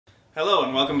Hello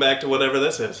and welcome back to whatever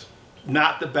this is.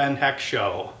 Not the Ben Heck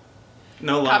Show.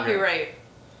 No longer. Copyright.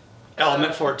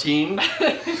 Element 14, an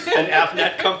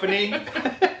AFNet company.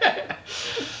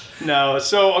 No,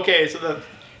 so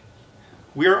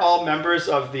we're all members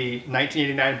of the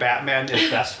 1989 Batman is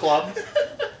Best Club,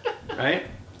 right?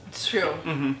 It's true.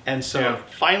 Mm-hmm. And so Yeah.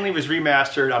 finally was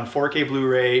remastered on 4K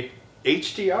Blu-ray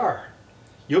HDR.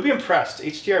 You'll be impressed.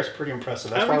 HDR is pretty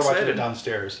impressive. That's I'm why we're watching excited. it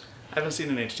downstairs. I haven't seen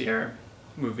an HDR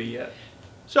movie yet.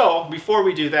 So before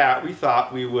we do that, we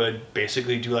thought we would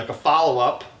basically do like a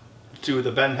follow-up to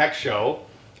the Ben Heck Show,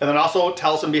 and then also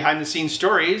tell some behind-the-scenes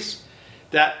stories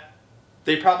that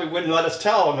they probably wouldn't let us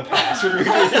tell in the past when we were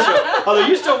doing the show. Although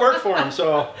you still work for them,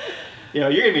 so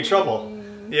you're gonna be in trouble.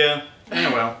 Yeah.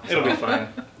 Well, it'll be fine.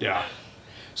 Yeah.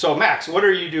 So Max, what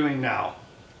are you doing now?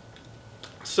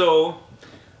 So,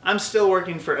 I'm still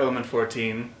working for Element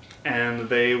 14, and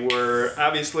they were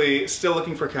obviously still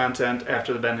looking for content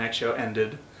after the Ben Heck Show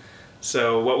ended.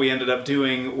 So what we ended up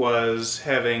doing was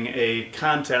having a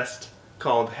contest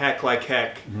called Hack Like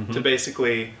Heck to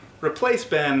basically replace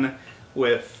Ben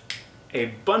with a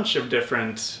bunch of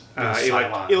different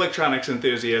electronics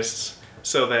enthusiasts,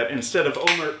 so that instead of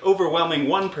overwhelming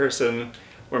one person,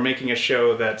 we're making a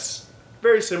show that's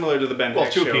very similar to the Ben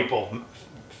Heck Show. Well, two people,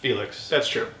 Felix. That's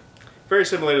true. Very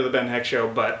similar to the Ben Heck Show,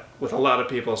 but with a lot of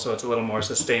people, so it's a little more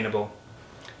sustainable.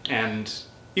 And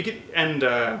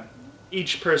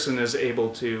each person is able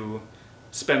to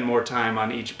spend more time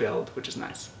on each build, which is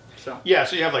nice. So Yeah,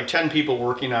 so you have like 10 people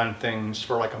working on things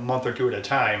for like a month or two at a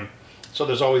time. So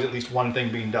there's always at least one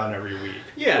thing being done every week.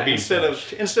 yeah, instead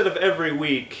of every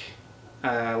week,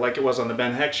 like it was on the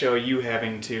Ben Heck Show, you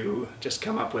having to just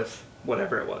come up with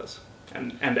whatever it was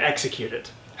and execute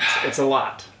it. It's a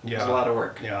lot. Yeah. It's a lot of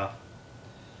work. Yeah.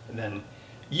 And then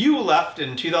you left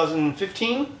in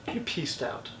 2015? You pieced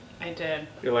out. I did.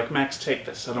 You're like, Max, take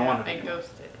this. I don't want I to.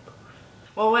 ghosted.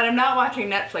 Well, when I'm not watching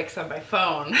Netflix on my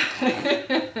phone,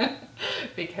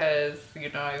 because,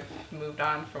 I've moved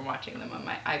on from watching them on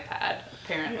my iPad,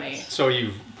 apparently. So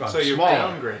you've gone So you're smaller.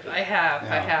 downgraded. I have.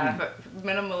 Yeah. But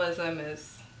minimalism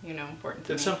is, important to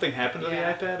Did me. something happen to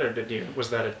Yeah. the iPad, or was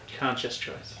that a conscious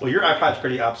choice? Well, your iPad's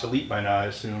pretty obsolete by now, I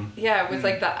assume. Yeah, it was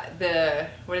like the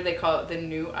what do they call it? The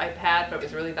new iPad, but it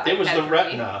was really the iPad It was the 3.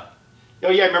 Retina. Oh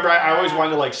yeah, I remember I always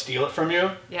wanted to like steal it from you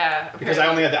Yeah. because I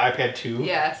only had the iPad 2.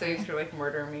 Yeah, so you used to like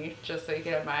murder me just so you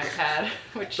could have my iPad,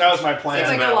 which That was my plan. seems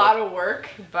like a valid. lot of work,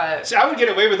 but See, I would get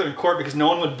away with it in court because no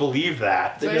one would believe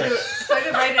that. so They'd be like, I had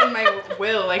to write in my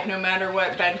will, like, no matter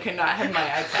what, Ben cannot have my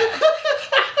iPad.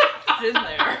 It's in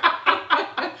there. "Ah."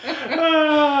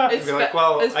 I'd be like,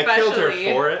 well, I killed her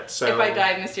Especially for it, so if I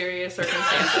die in mysterious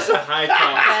circumstances, it's a high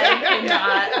cost. Ben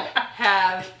cannot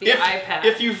have the iPad.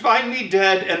 If you find me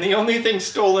dead and the only thing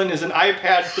stolen is an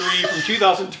iPad 3 from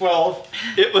 2012,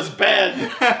 it was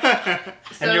Ben.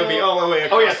 And you'll be all the way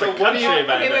across Oh, yeah, so the what do country you-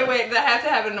 by Okay, then. wait. That has to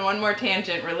happen one more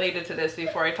tangent related to this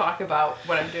before I talk about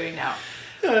what I'm doing now.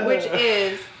 Which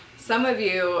is, some of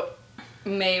you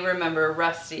may remember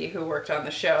Rusty, who worked on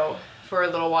the show for a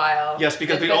little while. Yes,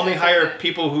 because As we only business hire assistant.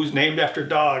 people who's named after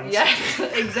dogs. Yes,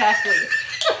 exactly.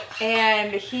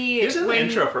 And He was in the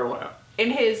intro for a while. in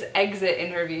his exit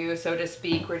interview, so to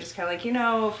speak, we're just kind of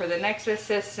like, for the next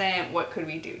assistant, what could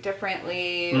we do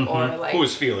differently? Mhm. Or like, Who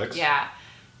was Felix? yeah.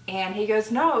 And he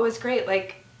goes, no, it was great.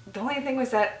 Like, the only thing was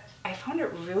that I found it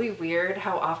really weird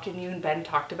how often you and Ben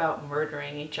talked about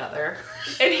murdering each other.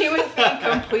 And he was being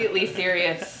completely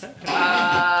serious.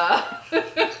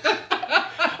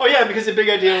 Oh yeah, because the big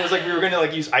idea was like we were gonna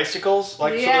like use icicles,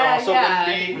 like so there also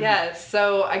wouldn't be. Yes.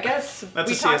 So I guess That's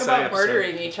we a talk CSI about episode.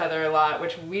 murdering each other a lot,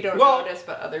 which we don't Well, notice,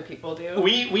 but other people do.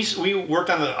 We worked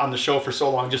on the show for so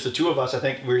long, just the two of us. I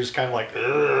think we were just kind of like,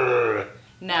 ugh.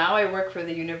 Now I work for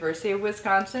the University of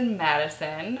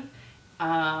Wisconsin-Madison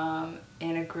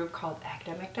in a group called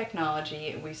Academic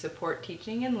Technology. We support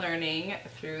teaching and learning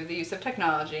through the use of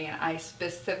technology, and I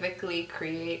specifically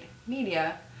create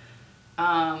media,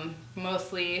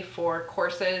 mostly for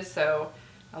courses, so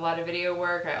a lot of video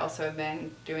work. I also have been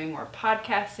doing more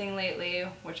podcasting lately,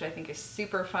 which I think is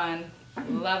super fun.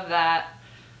 Love that.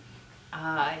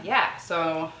 Yeah,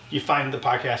 so... You find the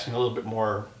podcasting a little bit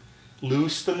more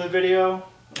loose than the video,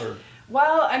 or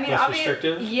Well, I mean, less obviously,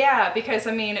 restrictive? yeah, because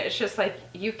I mean, it's just like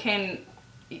you can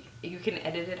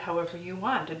edit it however you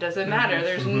want. It doesn't matter.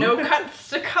 There's no cuts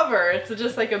to cover. It's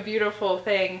just like a beautiful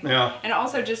thing. Yeah. And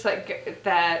also just like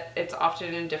that, it's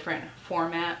often in different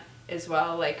format as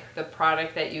well. Like the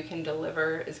product that you can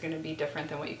deliver is going to be different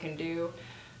than what you can do.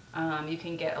 You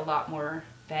can get a lot more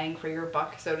bang for your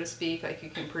buck, so to speak. Like you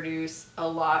can produce a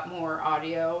lot more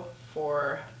audio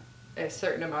for a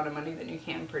certain amount of money than you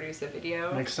can produce a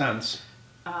video. Makes sense.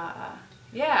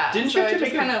 Yeah. Didn't so you have I to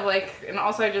just make kind of like, and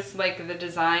also I just like the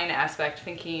design aspect,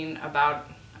 thinking about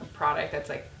a product that's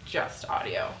like just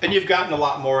audio. And you've gotten a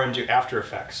lot more into After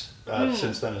Effects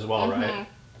since then as well, right?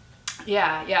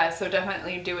 Yeah. So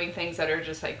definitely doing things that are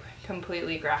just like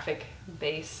completely graphic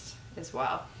based as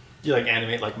well. You like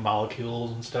animate like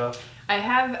molecules and stuff? I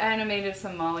have animated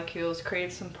some molecules,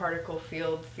 created some particle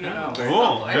fields, you know. very Cool.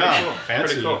 stuff like Yeah. Cool.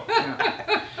 Fancy. Pretty cool.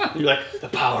 Yeah. You're like the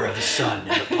power of the sun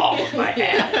in the palm of my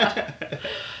hand.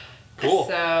 Cool.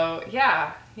 So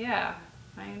yeah,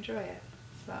 I enjoy it.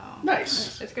 So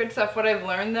Nice. It's good stuff. What I've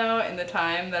learned though in the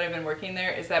time that I've been working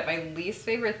there is that my least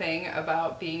favorite thing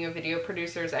about being a video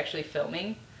producer is actually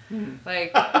filming.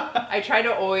 Like I try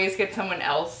to always get someone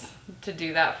else to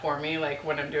do that for me, like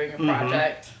when I'm doing a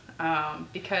project.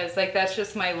 Because like that's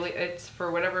just it's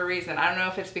for whatever reason. I don't know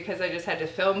if it's because I just had to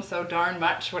film so darn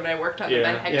much when I worked on the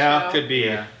Ben Heck show. Could be.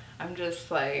 Yeah. I'm just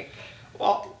like,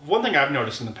 Well, one thing I've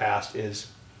noticed in the past is,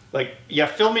 like,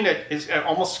 filming it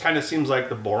almost kind of seems like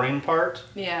the boring part.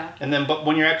 yeah. And then, but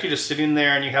when you're actually just sitting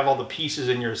there and you have all the pieces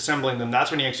and you're assembling them,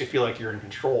 that's when you actually feel like you're in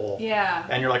control. Yeah.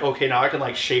 And you're like, okay, now I can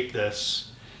like shape this.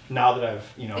 Now that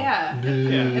I've, Yeah.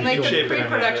 And like the shape it and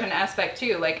pre-production aspect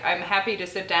too. Like I'm happy to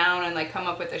sit down and like come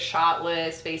up with a shot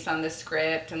list based on the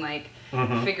script and like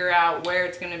figure out where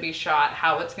it's going to be shot,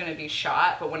 how it's going to be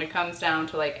shot. But when it comes down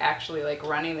to like actually like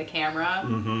running the camera,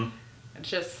 it's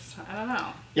just, I don't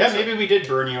know. Yeah, maybe we did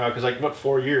burn you out because like, what,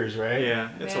 4 years, right? Yeah,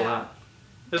 it's a Yeah. lot.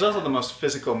 There's also the most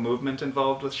physical movement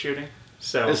involved with shooting.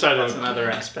 So Inside that's of- another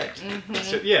aspect.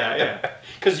 So, yeah.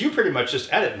 Because you pretty much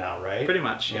just edit now, right? Pretty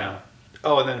much, yeah.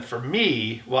 Oh, and then for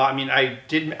me, well, I mean, I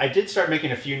did start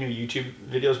making a few new YouTube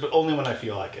videos, but only when I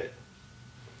feel like it.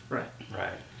 Right.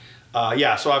 Right.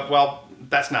 Yeah. So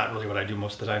that's not really what I do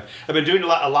most of the time. I've been doing a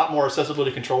lot more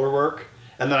accessibility controller work,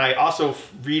 and then I also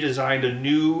redesigned a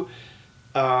new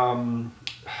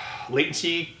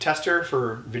latency tester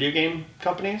for video game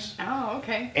companies. Oh,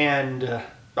 okay. And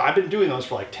I've been doing those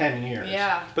for like 10 years.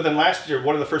 Yeah. But then last year,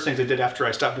 one of the first things I did after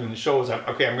I stopped doing the show was, I'm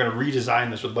going to redesign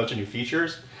this with a bunch of new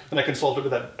features. Then I consulted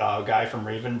with that guy from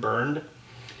Raven Burned.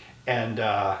 And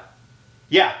and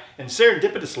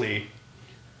serendipitously,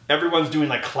 everyone's doing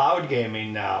like cloud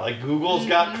gaming now. Like Google's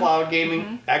got cloud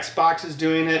gaming, Xbox is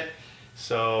doing it.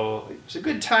 So it's a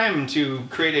good time to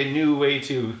create a new way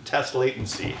to test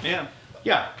latency. Yeah.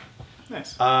 Yeah.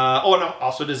 Nice. And I'm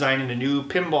also designing a new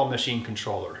pinball machine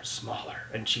controller, smaller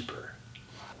and cheaper.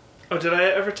 Oh, did I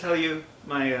ever tell you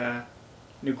my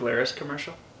new Glarus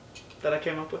commercial that I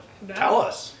came up with? No. Tell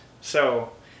us.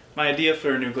 So, my idea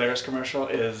for a new Glarus commercial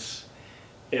is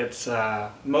it's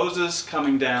Moses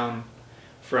coming down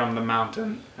from the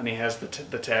mountain, and he has the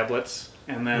tablets,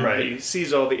 and then he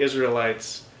sees all the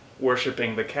Israelites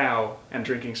worshiping the cow and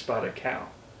drinking spotted cow.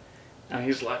 And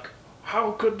he's like,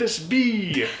 how could this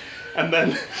be? And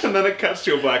then it cuts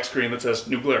to a black screen that says,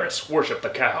 New Glarus, worship the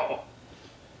cow.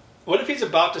 What if he's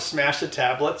about to smash the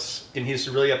tablets and he's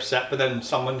really upset, but then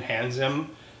someone hands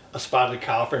him a spotted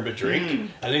cow for him to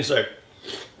drink, and he's like,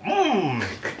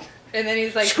 And then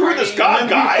he's like, screw this partying. God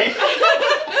guy.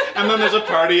 And then there's a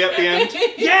party at the end.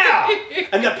 Yeah,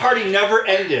 and the party never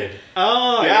ended.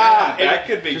 Oh, yeah, that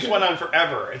could be just good. went on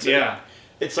forever. It's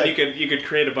It's like you could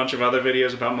create a bunch of other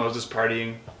videos about Moses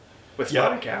partying with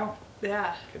spotted cow.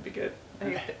 Yeah. Could be good.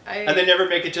 And they never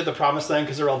make it to the promised land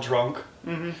because they're all drunk.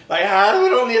 Like, we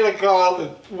don't need to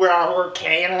go we're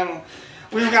Canaan.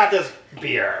 We've got this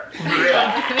beer.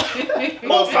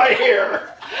 What's right here?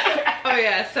 Oh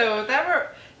yeah, so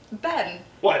Ben.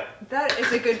 What? That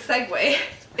is a good segue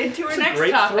into our a next great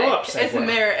throw-up topic.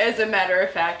 segue. As a matter of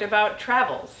fact, about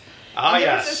travels. Ah, And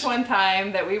there was yes. this one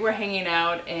time that we were hanging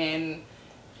out in,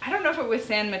 I don't know if it was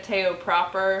San Mateo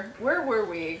proper. Where were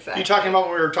we exactly? You talking about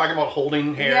when we were talking about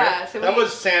holding hair? Yeah, so that we-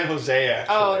 was San Jose,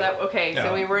 actually. Oh, okay. Yeah.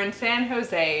 So we were in San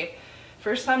Jose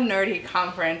for some nerdy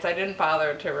conference. I didn't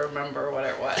bother to remember what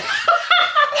it was.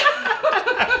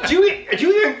 Do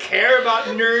you even care about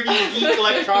nerdy geek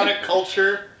electronic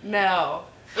culture? No.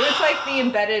 It was like the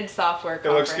embedded software It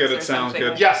conference. looks good, or it sounds something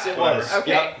good. like Yes, that. it was.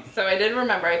 Okay, Yep. so I did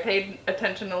remember. I paid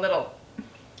attention a little.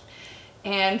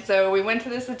 And so we went to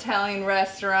this Italian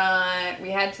restaurant. We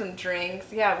had some drinks.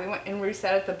 Yeah, we went and we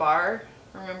sat at the bar.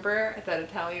 Remember, at that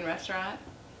Italian restaurant?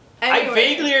 I Anyway.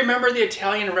 vaguely remember the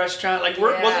Italian restaurant. Like,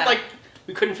 Yeah. wasn't like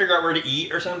we couldn't figure out where to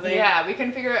eat or something? Yeah, we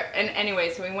couldn't figure out. And anyway,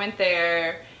 so we went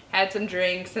there, had some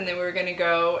drinks, and then we were gonna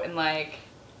go and like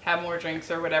have more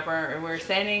drinks or whatever, and we were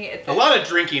standing at A lot of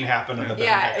drinking happened on the Ben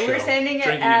Heck we show. were standing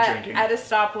Drinking at a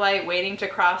stoplight waiting to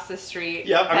cross the street.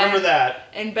 Yep, I remember that.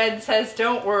 And Ben says,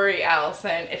 "Don't worry,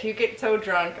 Alyson. If you get so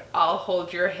drunk, I'll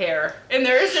hold your hair." And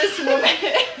there's this woman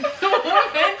who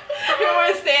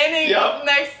was standing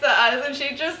next to us, and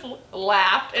she just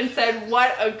laughed and said,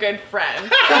 "What a good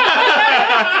friend."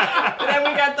 And then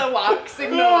we got the walk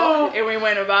signal, and we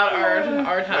went about our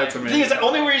time. That's The amazing. thing is, the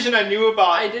only reason I knew about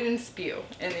I didn't spew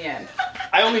in the end.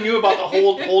 I only knew about the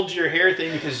hold your hair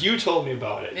thing because you told me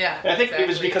about it. Yeah, And I think it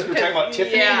was because we were talking about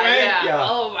Tiffany, yeah, right? Yeah.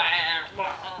 Oh man.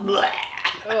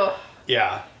 Ugh.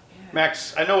 Yeah.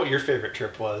 Max, I know what your favorite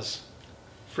trip was.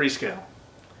 Freescale.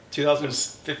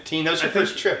 2015. That was your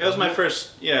first trip. It was my wasn't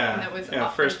first, And that was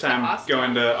first to time Austin.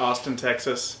 going to Austin,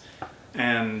 Texas.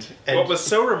 And And- what was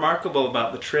so remarkable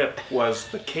about the trip was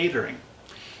the catering.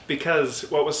 Because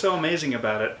what was so amazing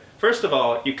about it, first of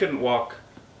all, you couldn't walk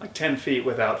like 10 feet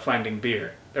without finding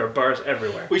beer. There were bars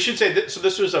everywhere. We should say that, so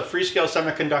this was a Freescale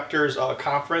Semiconductors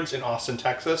conference in Austin,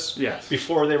 Texas. Yes.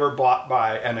 Before they were bought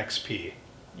by NXP.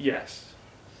 Yes.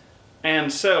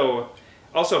 And so,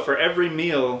 also for every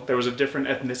meal, there was a different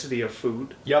ethnicity of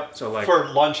food. Yep. So like for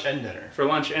lunch and dinner. for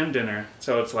lunch and dinner.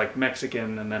 So it's like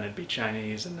Mexican, and then it'd be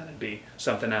Chinese, and then it'd be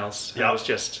something else. Yep. It was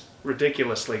just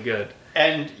ridiculously good.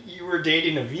 And you were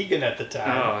dating a vegan at the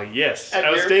time. Oh, yes. And I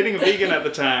was we're- dating a vegan at the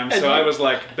time, And so you- I was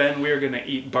like, Ben, we're going to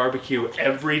eat barbecue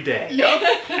every day. Yep.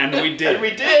 And we did. And we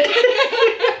did.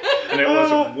 And it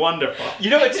was wonderful. You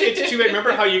know, it's too bad.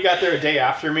 Remember how you got there a day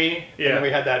after me? Yeah. And then we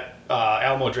had that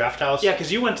Alamo Draft House? Yeah,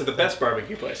 because you went to the best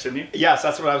barbecue place, didn't you? Yes,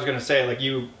 that's what I was going to say. Like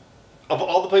of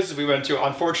all the places we went to,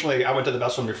 unfortunately, I went to the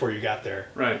best one before you got there.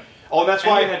 Right. Oh, and that's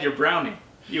And why you had your brownie.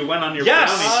 You went on your Yes!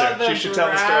 brownie search. You should tell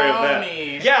the story of that.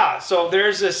 Brownie. Yeah, so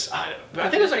there's this, I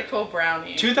think it was like cool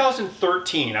brownie.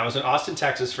 2013. I was in Austin,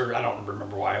 Texas for, I don't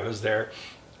remember why I was there.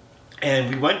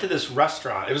 And we went to this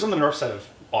restaurant. It was on the north side of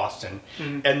Austin.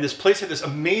 Mhm. And this place had this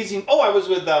amazing, I was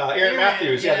with Aaron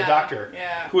Matthews, the doctor,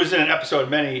 who was in an episode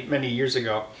many, many years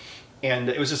ago. And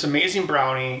it was this amazing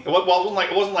brownie. Well, it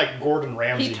wasn't like Gordon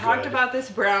Ramsay He talked good. about this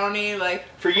brownie like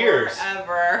For years.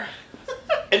 forever.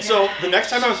 And so the next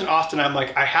time I was in Austin, I'm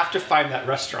like, I have to find that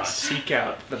restaurant. Seek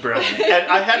out the brownie.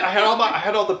 And I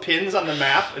had all the pins on the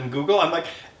map in Google. I'm like,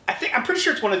 I'm pretty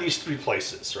sure it's one of these three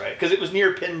places, right? Because it was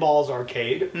near Pinball's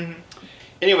Arcade. Mhm.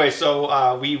 Anyway,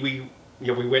 so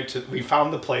we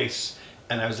found the place,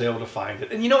 and I was able to find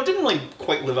it. And it didn't really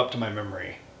quite live up to my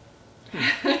memory.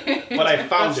 But I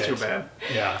found That's it. too bad.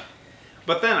 Yeah.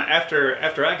 But then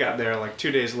after I got there, like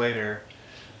 2 days later,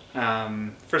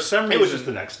 for some reason... It was just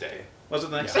the next day. Was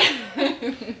it the next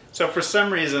day? So for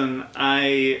some reason,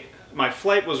 my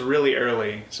flight was really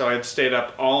early, so I had stayed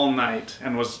up all night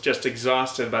and was just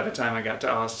exhausted by the time I got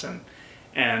to Austin.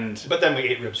 But then we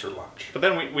ate ribs for lunch. But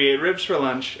then we ate ribs for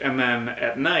lunch, and then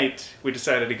at night, we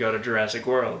decided to go to Jurassic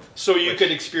World. So you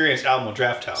could experience Alamo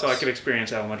Draft House. So I could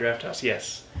experience Alamo Draft House,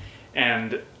 yes.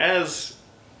 And as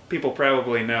people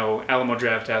probably know, Alamo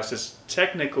Draft House is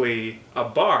technically a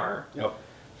bar. Yep.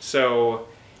 So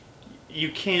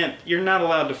you're not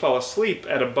allowed to fall asleep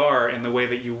at a bar in the way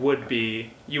that you would be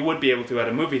able to at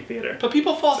a movie theater. But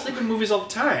people fall asleep in movies all the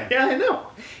time. Yeah, I know.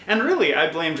 And really,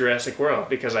 I blame Jurassic World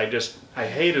because I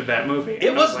hated that movie.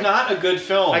 It was not a good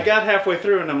film. I got halfway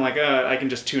through and I'm like, I can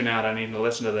just tune out. I need to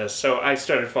listen to this. So I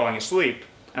started falling asleep.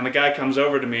 And the guy comes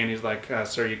over to me and he's like,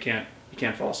 sir, you can't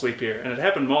fall asleep here. And it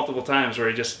happened multiple times where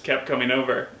he just kept coming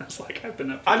over. I was like, I've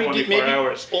been up for 24 maybe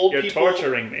hours. old You're people-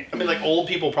 torturing me. I mean, like, old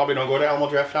people probably don't go to Alamo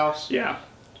Draft House. Yeah.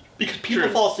 Because people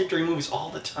True. fall asleep during movies all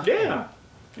the time. Yeah.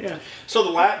 Yeah.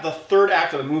 So the third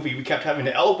act of the movie, we kept having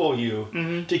to elbow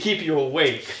you to keep you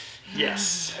awake.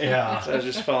 Yes. Yeah. So I was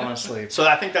just falling asleep. So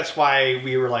I think that's why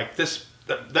we were like,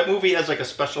 that movie has like a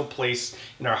special place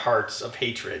in our hearts of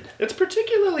hatred. It's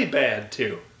particularly bad,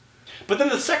 too. But then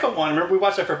the second one, remember we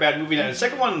watched that for a bad movie night. The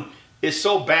second one is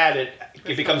so bad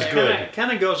it becomes good. It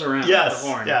kind of goes around Yes, the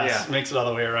horn. yes, Yeah. makes it all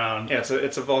the way around. Yeah,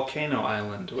 it's a volcano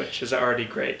island, which is already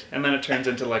great. And then it turns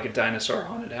into like a dinosaur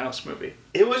haunted house movie.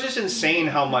 It was just insane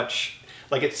how much,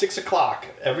 like at 6 o'clock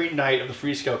every night of the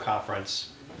Freescale conference,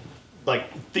 like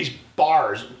these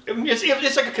bars,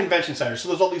 it's like a convention center, so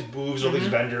there's all these booths, all these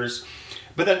vendors,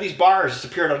 but then these bars just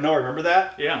appeared out of nowhere, remember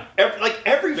that? Yeah.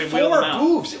 Every They wheel 4 them out.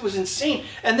 booths, it was insane.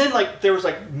 And then like there was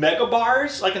like mega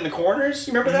bars, like in the corners,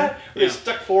 you remember that? Where Yeah. They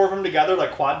stuck 4 of them together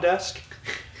like quad desk.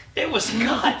 It was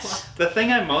nuts. The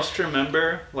thing I most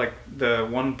remember, like the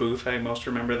one booth I most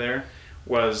remember there,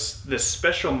 was this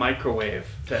special microwave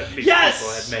that these Yes!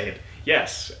 people had made.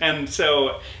 Yes. And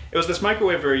so it was this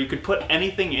microwave where you could put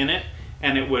anything in it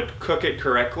and it would cook it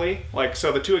correctly. Like,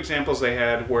 so the 2 examples they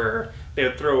had were they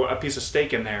would throw a piece of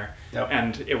steak in there, Yep.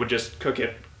 and it would just cook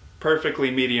it perfectly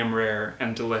medium rare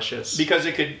and delicious. Because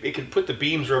it could put the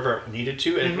beams wherever it needed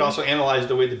to, and it could also analyze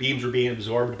the way the beams were being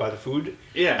absorbed by the food,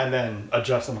 Yeah. and then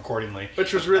adjust them accordingly.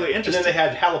 Which was really And interesting. then they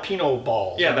had jalapeno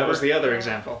balls. Yeah, that remember? was the other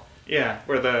example. Yeah,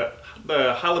 where the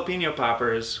jalapeno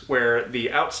poppers, where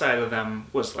the outside of them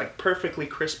was like perfectly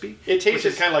crispy. It tasted which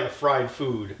is- kind of like a fried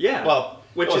food. Yeah. Well,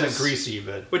 Which it wasn't is- greasy,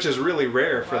 but Which is really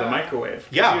rare for the Wow. microwave. 'Cause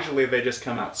Yeah. Usually they just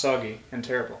come out soggy and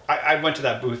terrible. I went to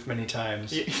that booth many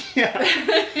times. Yeah.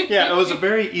 Yeah, it was a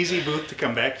very easy booth to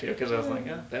come back to because I was like,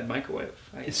 oh, that microwave.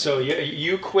 So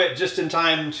you quit just in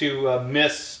time to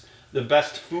miss the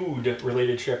best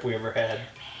food-related trip we ever had.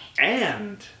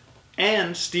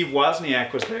 And Steve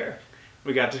Wozniak was there.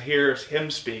 We got to hear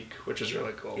him speak, which was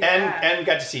really cool. Yeah. And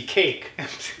got to see cake.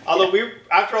 Although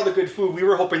after all the good food, we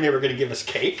were hoping they were going to give us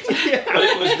cake, but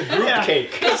it was the group Yeah.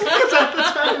 cake. Because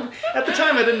at the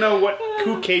time I didn't know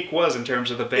who Cake was in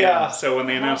terms of the band. Yeah. So when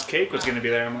they announced Cake was going to be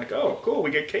there, I'm like, oh, cool, we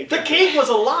get Cake. The cake was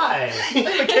a lie.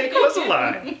 The cake was a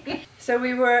lie. So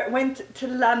we went to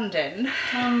London.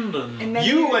 London. And then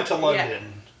You went to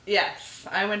London. Yes,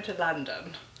 I went to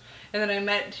London. And then I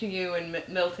met you in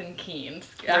Milton Keynes.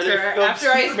 Where they filmed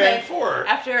Superman 4.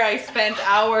 After I spent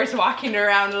hours walking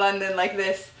around London like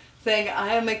this, saying,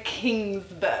 I am a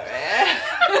Kingsbury.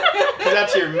 Because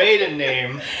that's your maiden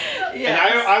name. Yes.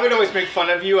 And I would always make fun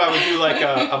of you. I would do like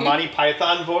a Monty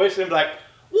Python voice and be like,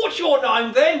 what's your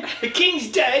name then? The king's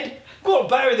dead. Got to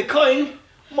bury the king.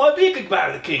 Might be a good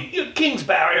bury the king. You're a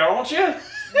Kingsbury, aren't you?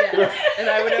 Yes. And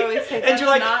I would always say, And that's you're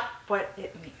like- not what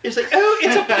it means. It's like, oh,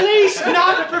 it's a place,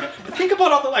 not a... Think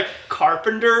about all the, like,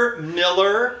 Carpenter,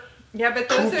 Miller. Yeah, but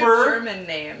those Cooper. are German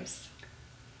names.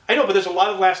 I know, but there's a lot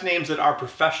of last names that are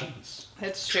professions.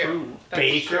 That's true. True. That's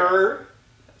Baker. True.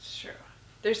 That's true.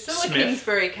 There's still Smith. a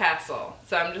Kingsbury Castle,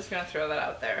 so I'm just going to throw that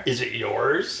out there. Is it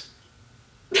yours?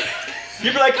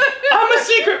 You'd be like, I'm a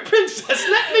secret princess,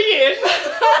 let me in.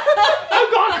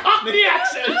 I've got a Cockney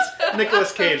accent.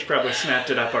 Nicolas Cage probably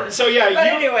snapped it up already. So yeah, But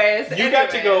anyways, you got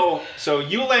to go, so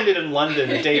you landed in London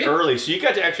a day early, so you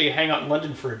got to actually hang out in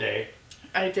London for a day.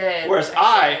 I did. Whereas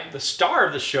I, the star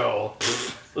of the show,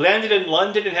 landed in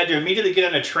London and had to immediately get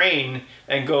on a train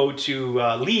and go to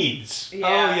Leeds.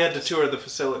 Yeah. Oh, you had to tour the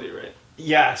facility, right?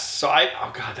 Yes, so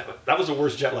oh god, that was the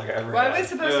worst jet lag I ever Well, had. I was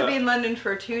supposed to Yeah. be in London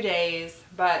for 2 days,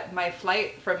 but my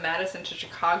flight from Madison to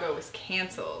Chicago was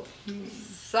canceled.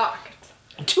 Sucked.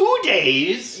 2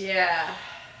 days? Yeah.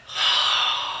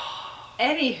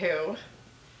 Anywho,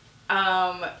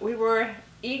 we were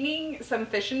eating some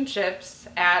fish and chips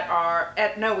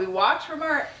we walked from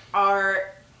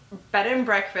our bed and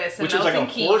breakfast in Which was like Milton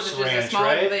a Keynes, horse which is a ranch, small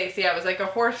right? place. Yeah, it was like a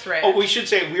horse ranch. Oh, we should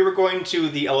say we were going to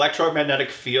the electromagnetic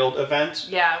field event,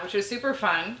 Yeah, which was super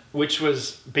fun. which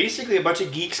was basically a bunch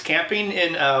of geeks camping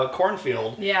in a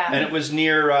cornfield. Yeah. And it was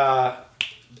near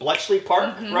Bletchley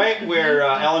Park, right? Where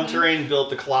Alan Turing built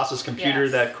the Colossus computer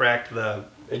Yes. that cracked the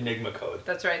Enigma code.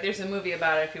 That's right. There's a movie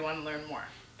about it if you want to learn more.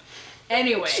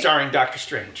 Anyway. Starring Doctor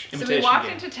Strange. So we Imitation walked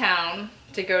Game. into town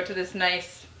to go to this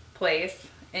nice place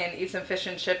and eat some fish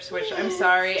and chips, which I'm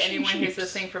sorry Fish and anyone who's chips.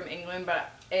 listening from England,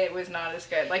 but it was not as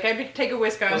good. Like I'd take a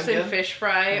Wisconsin Was it good? fish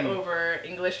fry over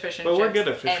English fish and Well, chips we're good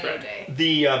at fish any fry. day.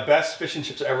 The best fish and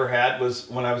chips I ever had was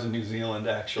when I was in New Zealand,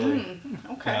 actually.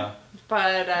 Okay. Yeah.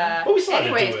 But But we still had to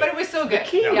anyways, do it. but it was still good.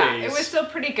 Kiwis. Yeah, it was still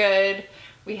pretty good.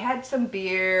 We had some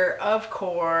beer, of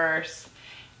course.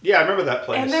 Yeah, I remember that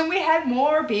place. And then we had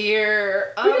more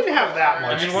beer. We didn't have that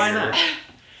much. I mean, why not?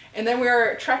 And then we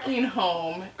were trekking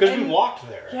home. Because we and- walked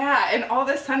there. Yeah, and all of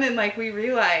a sudden, like, we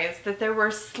realized that there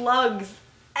were slugs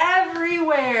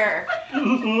everywhere.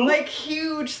 Like,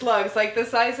 huge slugs, like the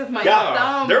size of my Yeah,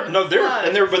 thumb. they're slugs.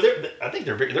 I think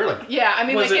they're big. They're like Yeah, I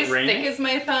mean, Was like, it as raining? thick as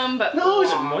my thumb, but no,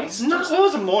 Was it long. moist? No, it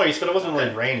wasn't moist, but it wasn't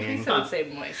really raining. Please don't say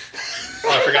moist. Oh,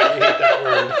 I forgot you hate that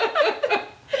word.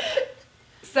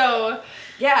 So,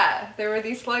 yeah, there were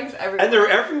these slugs everywhere. And they're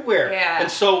everywhere. Yeah.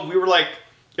 And so we were like,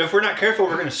 if we're not careful,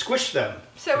 we're gonna squish them.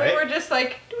 So right? we were just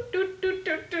like, doot, doot, doot,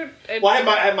 doot, doot. And, Well,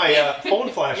 I had my phone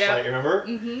flashlight. Yep. Remember?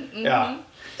 Yeah.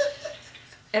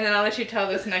 and then I'll let you tell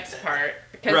this next part.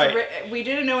 Because Right. we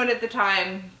didn't know it at the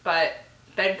time, but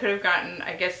Ben could have gotten,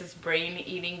 I guess, his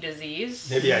brain-eating disease.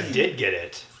 Maybe I did get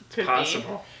it. Could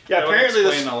Possible. Yeah, That would apparently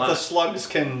explain a lot. the slugs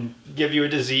can give you a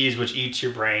disease which eats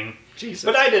your brain. Jesus.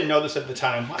 But I didn't know this at the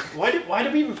time. Why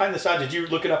did we even find this out? Did you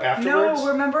look it up be. afterwards? No,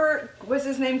 remember, was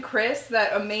his name Chris?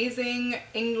 That amazing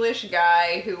English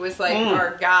guy who was like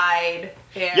our guide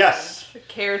and Yes.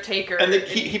 caretaker. And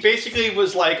he basically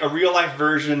was like a real life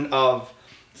version of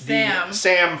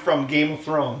Sam from Game of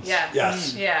Thrones. Yes.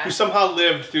 Yes. Yeah. Who somehow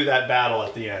lived through that battle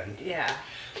at the end. Yeah.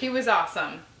 He was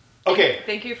awesome. Okay.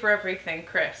 Thank you for everything,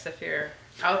 Chris, if you're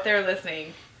out there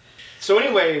listening. So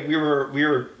anyway, we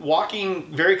were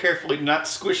walking very carefully to not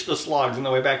squish the slugs on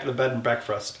the way back to the bed and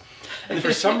breakfast. And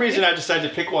for some reason, I decided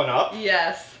to pick one up.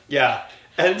 Yes. Yeah.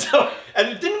 And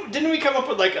didn't we come up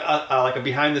with like a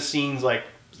behind the scenes, like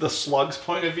the slug's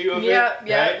point of view of it?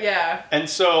 Yeah. And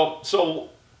so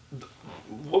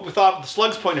what we thought, the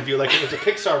slug's point of view, like it was a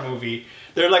Pixar movie.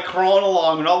 They're like crawling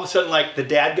along, and all of a sudden, like the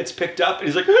dad gets picked up, and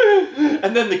he's like,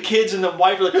 and then the kids and the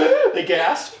wife are like, they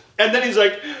gasp, and then he's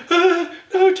like,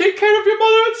 no, take care of your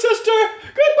mother and sister,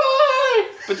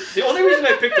 goodbye. But the only reason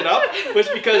I picked it up was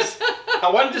because I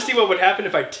wanted to see what would happen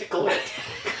if I tickle it.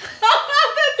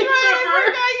 That's right. I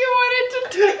forgot you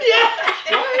wanted to.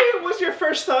 Yeah. Why was your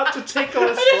first thought to tickle a I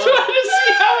just slug? wanted to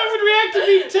see how it would react to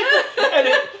being tickled,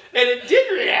 and it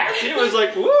did react. It was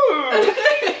like, woo.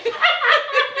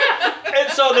 And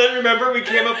so then, remember, we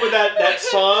came up with that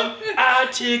song, I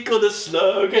tickled a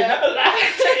slug and I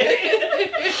liked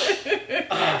it.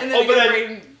 And then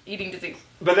brain eating disease.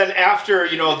 But then after,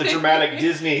 the dramatic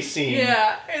Disney scene,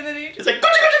 Yeah, and then he it's like,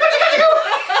 gotcha, gotcha, gotcha, gotcha.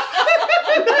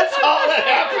 That's all that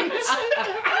happens.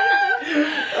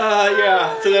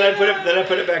 Yeah. So then I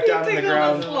put it back down on the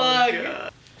ground. Slug.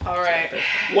 All right.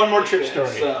 One more trip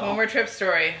story. One more trip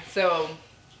story. So,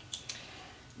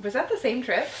 was that the same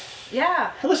trip?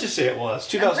 Yeah. Let's just say it was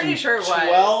 2012. I'm pretty sure it was.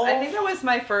 I think that was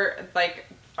my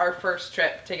our first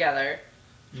trip together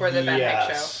for the Ben Heck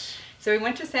show. So we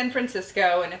went to San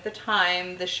Francisco, and at the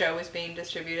time, the show was being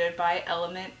distributed by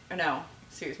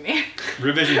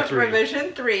Revision 3.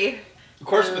 Revision 3. Of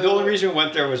course, the only reason we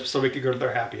went there was so we could go to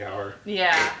their happy hour.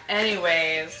 Yeah.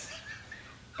 Anyways,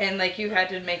 and you had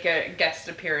to make a guest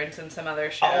appearance in some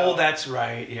other show. Oh, that's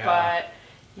right. Yeah. But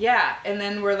yeah, and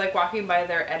then we're walking by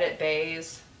their edit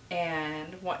bays,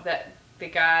 and the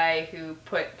guy who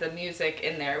put the music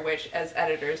in there, which as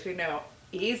editors we know,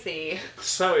 easy.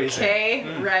 So easy. Okay,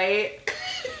 right?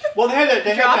 Well, they had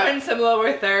Dropping some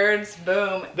lower thirds,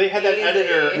 boom. They had that easy.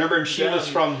 editor. Remember, and she was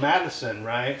from Madison,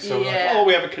 right? So Yeah.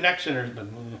 we have a connection.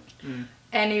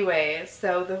 Anyways,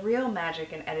 so the real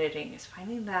magic in editing is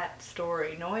finding that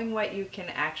story, knowing what you can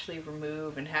actually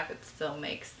remove and have it still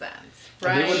make sense,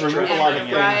 right? And they would remove a lot of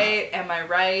things. Am I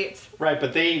right? Right,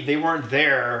 but they weren't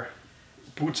there,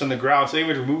 boots on the ground, so they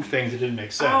would remove things that didn't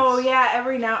make sense. Oh yeah,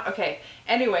 okay.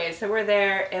 Anyways, so we're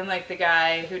there, and the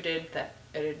guy who did the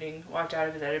editing walked out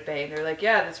of his edit bay, and they're like,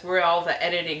 "Yeah, that's where all the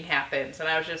editing happens," and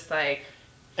I was just like.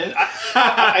 And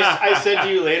I said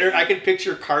to you later, I could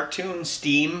picture cartoon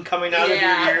steam coming out of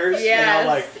your ears,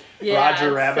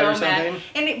 Roger Rabbit or something.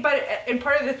 Mad. And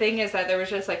part of the thing is that there was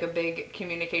just a big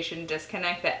communication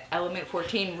disconnect that Element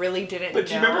 14 really didn't But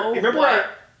do you know remember what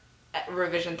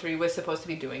Revision 3 was supposed to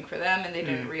be doing for them, and they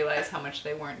didn't realize how much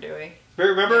they weren't doing.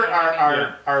 Remember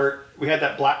our we had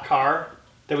that black car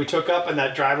that we took up, and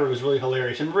that driver was really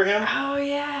hilarious. Remember him? Oh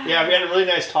yeah. Yeah, we had a really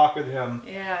nice talk with him.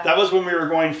 Yeah. That was when we were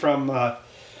going from.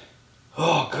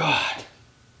 Oh God.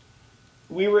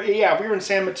 We were in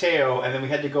San Mateo, and then we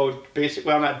had to go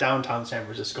not downtown San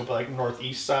Francisco, but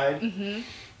northeast side. Mm-hmm.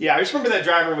 Yeah, I just remember that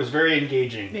driver was very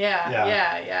engaging. Yeah,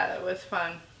 that was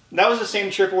fun. And that was the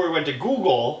same trip where we went to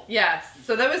Google. Yes,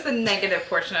 so that was the negative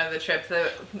portion of the trip.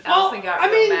 Alyson got the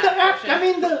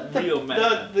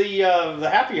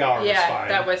happy hour was fine.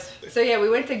 That was we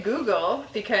went to Google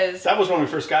because that was when we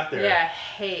first got there. Yeah,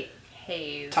 Hayes.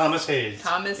 Thomas Hayes.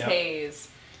 Hayes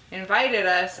invited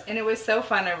us, and it was so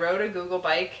fun. I rode a Google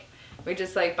bike. We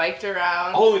just biked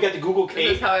around. Oh, we got the Google cake.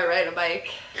 This is how I ride a bike.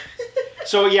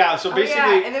 So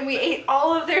basically, and then we ate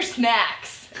all of their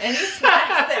snacks. Any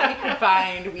snacks that we could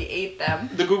find, we ate them.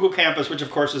 The Google campus, which of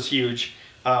course is huge.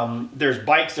 There's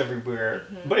bikes everywhere,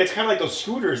 but it's kind of like those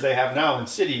scooters they have now in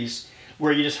cities,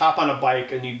 where you just hop on a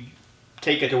bike and you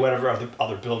take it to whatever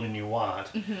other building you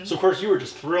want. Mm-hmm. So of course you were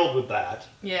just thrilled with that.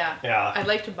 Yeah. Yeah. I'd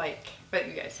like to bike, but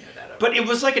you guys know that already. But it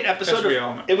was like an episode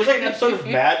of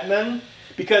Mad Men,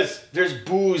 because there's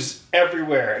booze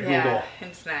everywhere at Google.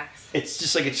 And snacks. It's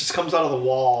just it just comes out of the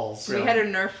walls. We had a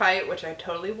Nerf fight, which I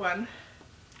totally won.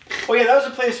 Oh yeah, that was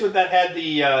a place that had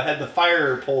the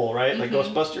fire pole, right? Like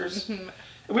Ghostbusters. Mm-hmm.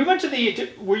 We went to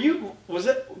did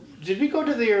we go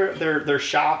to their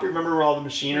shop? Remember where all the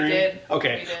machinery? We did.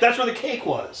 Okay. We did. That's where the cake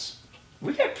was.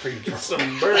 We got pretty drunk.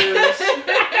 Some burgers.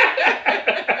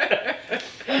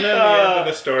 And then the end of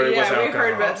the story was alcohol. Yeah, we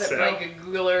heard about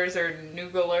Googlers or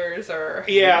Nooglers or...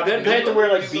 Yeah, they had to wear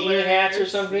beanie hats or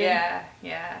something. Yeah.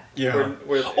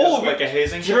 Like a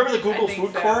hazing. Do you remember the Google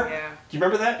food court? Yeah. Do you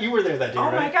remember that? You were there that day,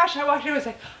 right? Oh my gosh, I walked in, it was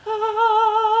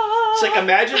It's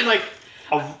imagine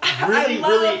I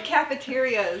love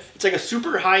cafeterias. It's like a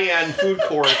super high-end food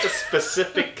court. It's a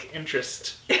specific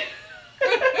interest.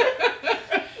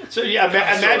 So yeah,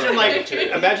 imagine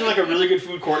like a really good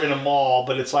food court in a mall,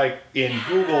 but it's like in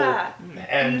Google,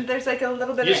 and there's like a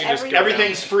little bit You of can just everything. go down.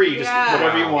 everything's free, just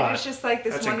whatever you And want. it's just like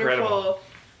this That's wonderful incredible.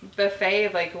 buffet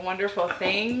of like wonderful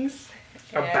things.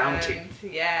 A bounty.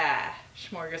 Yeah,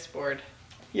 smorgasbord.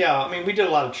 Yeah, I mean, we did a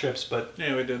lot of trips, but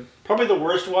Yeah, we did. probably the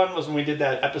worst one was when we did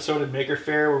that episode of Maker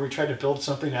Fair where we tried to build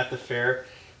something at the fair.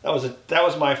 That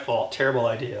was my fault. Terrible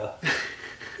idea.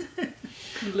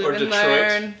 Live Or and Detroit.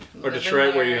 learn. Or Live and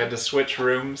Detroit, where you learn. had to switch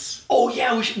rooms. Oh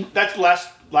yeah, we should. That's the last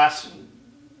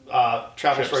travel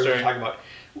Trip story we were story. talking about.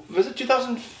 Was it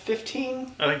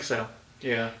 2015? I think so.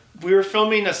 Yeah. We were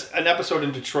filming an episode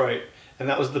in Detroit, and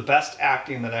that was the best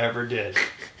acting that I ever did.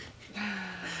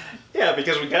 Yeah,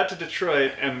 because we got to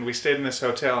Detroit and we stayed in this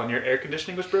hotel and your air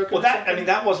conditioning was broken. Well,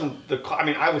 that wasn't the. I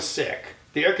mean, I was sick.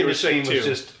 The air You were sick, conditioning was too.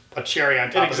 just a cherry on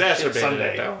it top of the shit exacerbated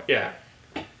Sunday. it though. Yeah.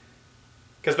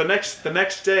 Because the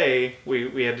next day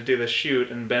we had to do the shoot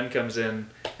and Ben comes in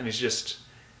and he's just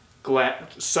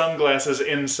sunglasses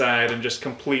inside and just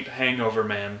complete hangover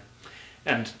man.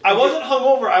 And I wasn't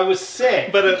hungover. I was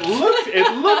sick. but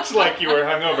it looked like you were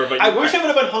hungover. But I you wish I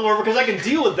weren't. would have been hungover because I can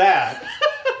deal with that.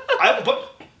 But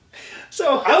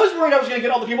So I was worried I was going to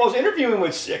get all the people I was interviewing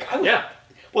with sick. yeah.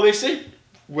 Well, they say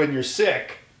when you're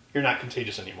sick, you're not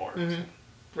contagious anymore. Mm-hmm.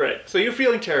 Right. So you're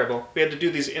feeling terrible. We had to do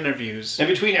these interviews. And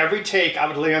between every take, I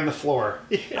would lay on the floor.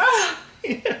 Yes.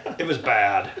 It was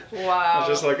bad. I Wow. was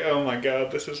just like, oh my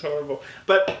god, this is horrible.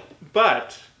 But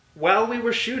while we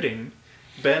were shooting,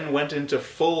 Ben went into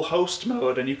full host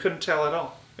mode and you couldn't tell at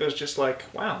all. It was just like,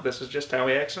 wow, this is just how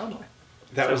he acts normally.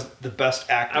 That So, was the best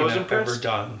acting I was I've ever impressed.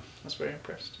 done. I was very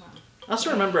impressed. I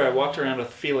also remember I walked around with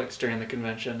Felix during the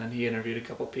convention and he interviewed a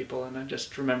couple people and I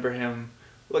just remember him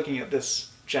looking at this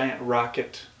giant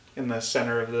rocket in the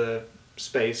center of the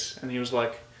space and he was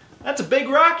like, that's a big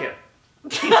rocket.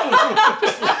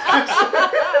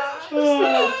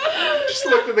 Just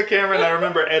looked at the camera and I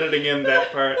remember editing in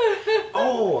that part.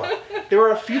 Oh, there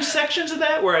were a few sections of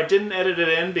that where I didn't edit it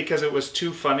in because it was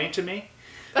too funny to me.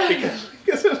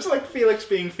 Because it was like Felix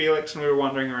being Felix and we were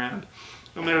wandering around.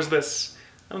 And there was this,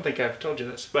 I don't think I've told you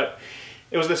this, but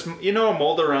it was this, you know, a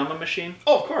Mold-A-Rama machine?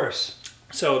 Oh, of course.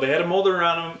 So they had a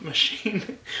Mold-A-Rama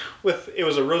machine it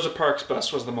was a Rosa Parks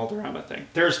bus was the Mold-A-Rama thing.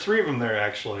 There's 3 of them there,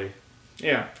 actually.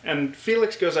 Yeah, and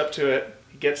Felix goes up to it,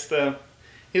 he gets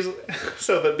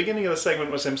so the beginning of the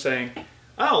segment was him saying,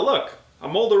 oh, look, a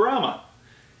Mold-A-Rama.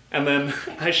 And then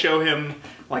I show him,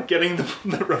 like, getting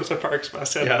the Rosa Parks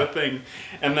bus out of the thing.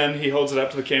 And then he holds it up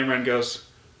to the camera and goes,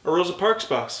 a Rosa Parks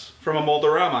bus from a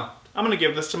Mold-A-Rama. I'm going to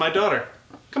give this to my daughter.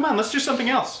 Come on, let's do something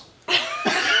else.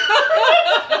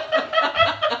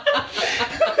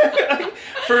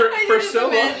 for so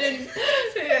long.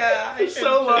 Yeah, For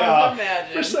so long.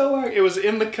 Imagine. For so long. It was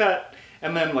in the cut.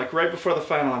 And then, like, right before the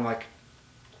final, I'm like,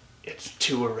 it's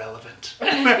too irrelevant.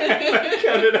 I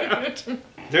cut it out.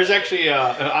 There's actually an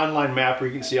online map where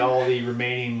you can see all the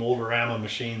remaining Mold-A-Rama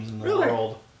machines in the Really?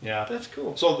 world. Yeah. That's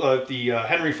cool. So the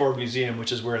Henry Ford Museum,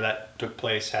 which is where that took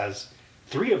place, has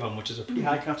 3 of them, which is a pretty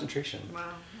high concentration. Wow.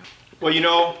 Well, you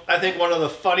know, I think one of the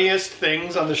funniest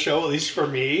things on the show, at least for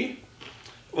me,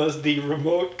 was the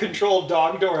remote control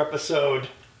dog door episode.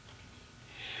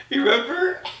 You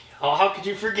remember? Oh, how could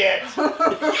you forget?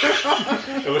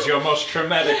 It was your most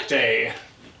traumatic day.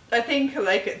 I think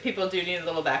like people do need a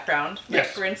little background. Like,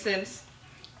 Yes. for instance,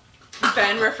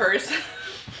 Ben refers.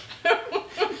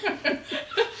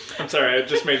 I'm sorry, it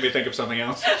just made me think of something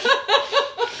else.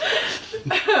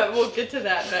 We'll get to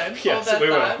that then. Yes, Hold that we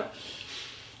will. thought.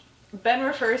 Ben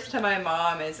refers to my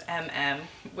mom as MM,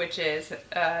 which is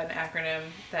an acronym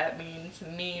that means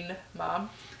mean mom.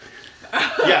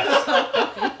 Yes.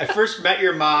 I first met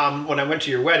your mom when I went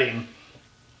to your wedding.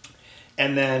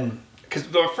 And then, because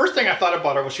the first thing I thought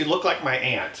about her was she looked like my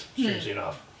aunt, strangely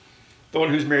enough. The one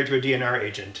who's married to a DNR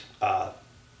agent,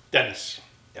 Dennis.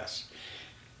 Yes.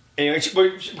 Anyway, she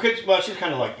was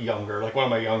kind of like younger, like one of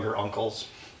my younger uncles.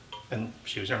 And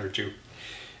she was younger too.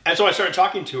 And so I started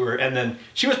talking to her, and then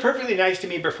she was perfectly nice to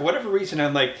me, but for whatever reason,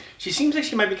 I'm like, she seems like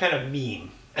she might be kind of mean.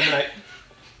 And then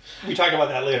we talked about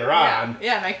that later on.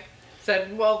 Yeah, and I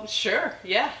said, well, sure,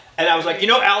 yeah. And I was like, you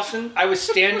know, Alyson, I was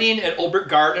standing at Obert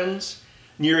Gardens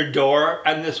near a door,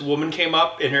 and this woman came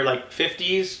up in her like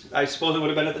 50s, I suppose it would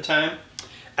have been at the time,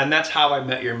 and that's how I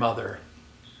met your mother.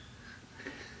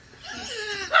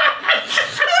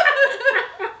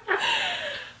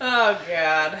 Oh,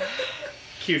 God.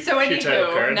 Cute, So cute title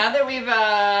anywho, card. now that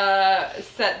we've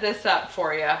set this up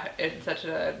for you in such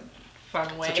a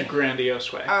fun way. Such a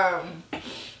grandiose way.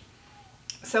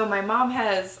 So my mom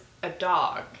has a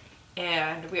dog,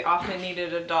 and we often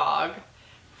needed a dog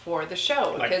for the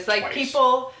show Like because like twice.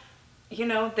 people you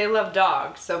know, they love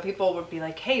dogs. So people would be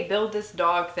like, hey, build this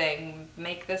dog thing,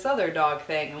 make this other dog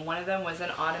thing. And one of them was an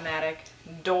automatic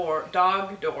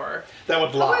dog door. That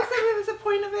would lock. What was the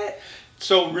point of it?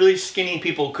 So really skinny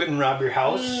people couldn't rob your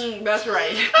house? That's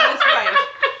right. That's right.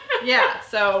 Yeah,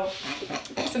 so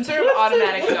some sort of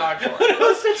automatic dog door.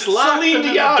 It's locked Celine and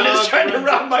then Dion the is dog trying to runs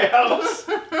rob my house.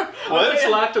 What? It's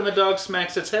locked and the dog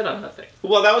smacks its head on the thing.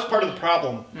 Well, that was part of the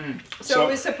problem. So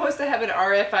it was supposed to have an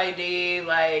RFID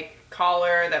like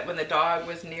collar that when the dog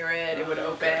was near it, it would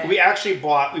open. We actually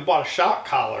bought a shock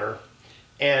collar,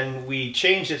 and we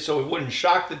changed it so it wouldn't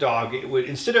shock the dog. It would,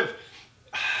 instead of,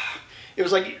 it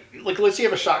was like let's say you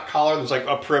have a shock collar that's like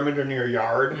a perimeter near your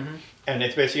yard, and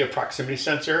it's basically a proximity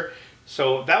sensor.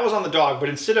 So that was on the dog, but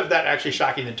instead of that actually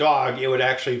shocking the dog, it would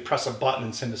actually press a button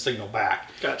and send a signal back.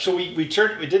 Gotcha. So we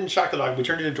didn't shock the dog, we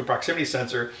turned it into a proximity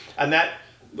sensor, and that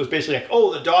was basically like,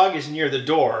 oh, the dog is near the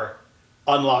door,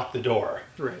 unlock the door.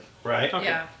 Right? Okay.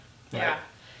 Yeah. Yeah.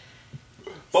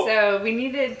 Well- So we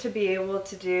needed to be able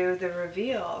to do the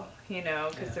reveal, you know,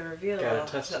 because the reveal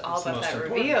Gotta test is it. all It's the about most that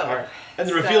important reveal. part. And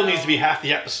the reveal needs to be half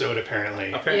the episode, apparently.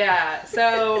 Yeah.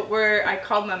 So I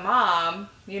called my mom,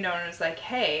 you know, and was like,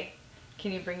 hey,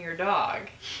 can you bring your dog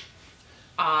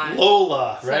on?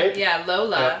 Lola, right? So, yeah,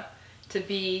 Lola, Yep. to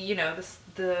be, you know,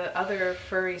 the other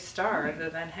furry star of the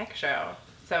Ben Heck show.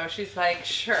 So she's like,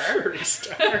 sure. Furry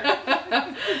star.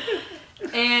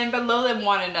 But Lola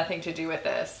wanted nothing to do with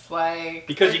this. Like,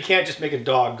 Because you can't just make a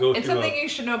dog go and through something you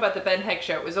should know about the Ben Heck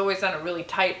show, it was always on a really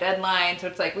tight deadline, so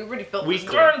it's like, we already built this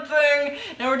Weekly. darn thing,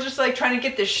 now we're just like trying to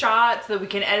get this shot so that we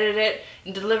can edit it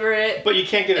and deliver it. But you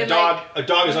can't get a And, dog. like, A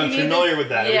dog is we need unfamiliar this- with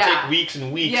that. It yeah. would take weeks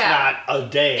and weeks, Yeah. not a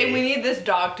day. And we need this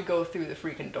dog to go through the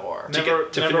freaking door. Never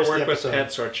to never finish the work with episode.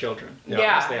 pets or children.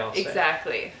 Yeah, as they all say.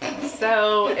 exactly.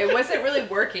 So it wasn't really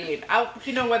working.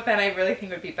 You know what, Ben? I really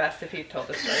think it would be best if you told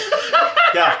the story.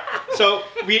 Yeah. So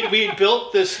we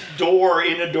built this door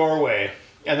in a doorway,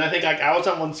 and I think like I was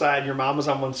on one side, your mom was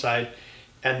on one side,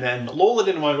 and then Lola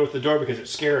didn't want to go through the door because it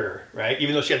scared her, right?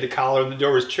 Even though she had the collar and the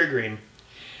door was triggering.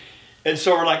 And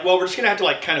so we're like, well, we're just gonna have to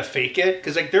like kind of fake it,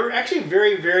 because like there were actually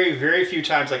very, very, very few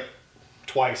times, like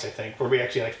twice I think, where we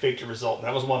actually like faked a result, and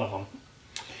that was one of them.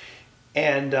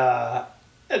 And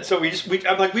so we just need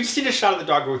a shot of the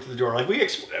dog going through the door. Like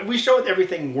we show that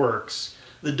everything works.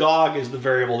 The dog is the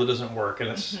variable that doesn't work, and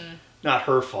it's not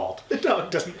her fault. The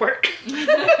dog doesn't work.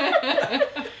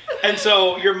 And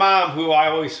so your mom, who I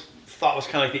always thought was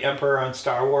kind of like the Emperor on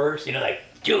Star Wars, you know, like,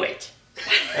 do it,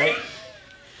 right?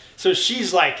 So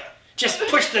she's like, just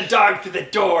push the dog through the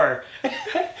door.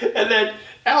 And then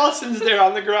Allison's there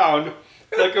on the ground,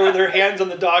 like with her hands on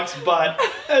the dog's butt,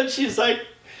 and she's like,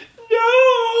 no,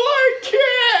 I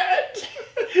can't.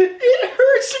 It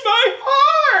hurts my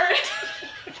heart.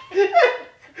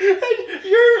 And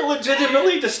you're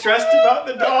legitimately distressed about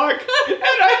the dog, and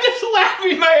I'm just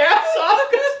laughing my ass off.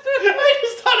 I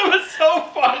just thought it was so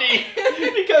funny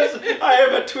because I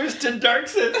have a twisted, dark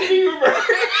sense of humor.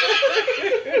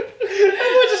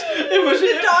 It was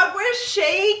The dog was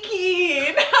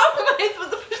shaking. How am I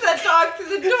supposed to push that dog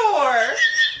through the door?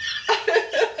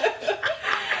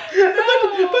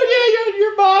 but yeah,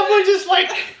 your mom was just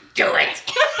like, do it.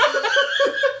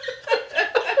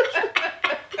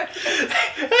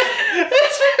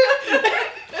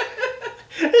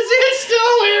 It's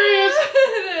still hilarious.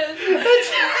 It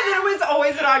is. And there was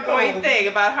always an ongoing thing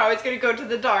about how it's going to go to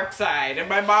the dark side. And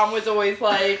my mom was always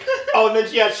like... Oh, and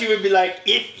then yeah, she would be like,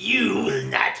 if you will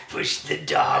not push the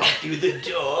dog through the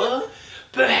door,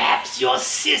 perhaps your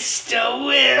sister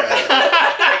will.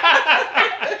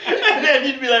 And then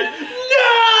you'd be like,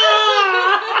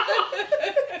 no!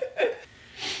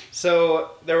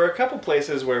 So there were a couple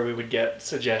places where we would get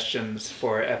suggestions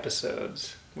for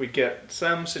episodes. We'd get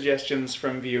some suggestions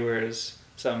from viewers.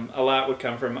 A lot would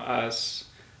come from us.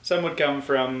 Some would come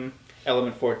from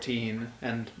Element 14,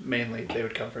 and mainly they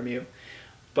would come from you.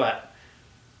 But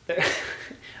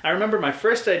I remember my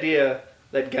first idea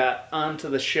that got onto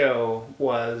the show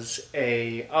was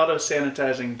a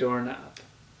auto-sanitizing doorknob.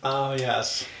 Oh,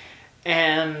 yes.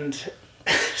 And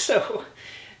so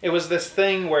it was this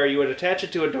thing where you would attach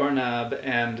it to a doorknob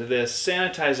and this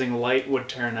sanitizing light would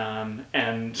turn on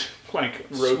and like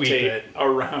rotate it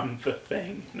around the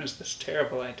thing. It was this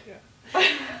terrible idea.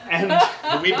 And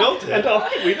we built it.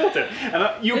 We built it.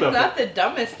 And you built It's not it. the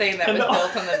dumbest thing that was And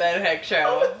built on the Ben Heck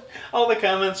show. All the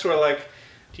comments were like,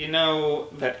 do you know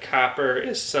that copper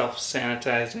is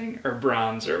self-sanitizing, or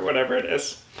bronze, or whatever it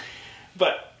is?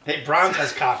 But Hey, bronze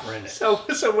has copper in it. so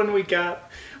when we got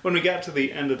to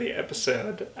the end of the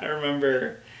episode, I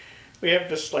remember we have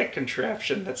this like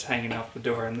contraption that's hanging off the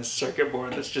door and this circuit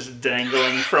board that's just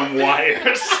dangling from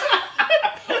wires.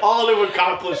 all to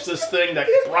accomplish this thing that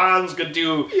bronze could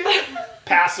do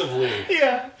passively.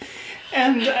 Yeah.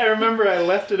 And I remember I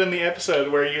left it in the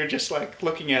episode where you're just like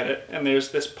looking at it and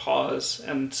there's this pause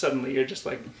and suddenly you're just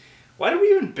like, why did we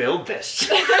even build this?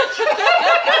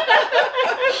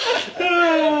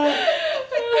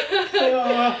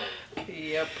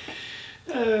 Yep.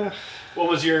 What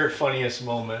was your funniest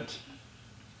moment?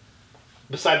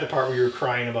 Beside the part where you were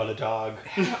crying about a dog.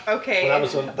 Okay. Well,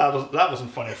 that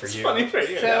wasn't funny for you. Funny for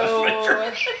you.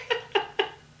 So,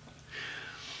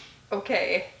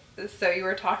 okay. So you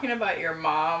were talking about your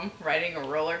mom riding a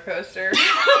roller coaster.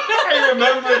 I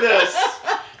remember this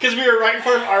because we were right in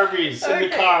front of Arby's in the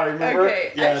car. Remember?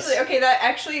 Okay. Yes.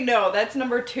 No. That's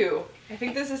number 2. I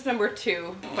think this is number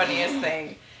 2 funniest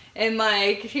thing. And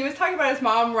like he was talking about his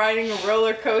mom riding a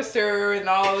roller coaster and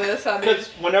all this other. Because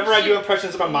whenever I do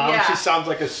impressions of my mom, Yeah. she sounds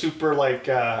like a super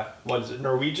what is it,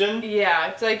 Norwegian? Yeah,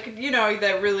 it's like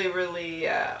that really.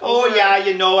 Oh yeah,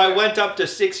 I went up to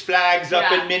Six Flags up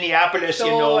Yeah. in Minneapolis,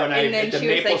 and I and then did the she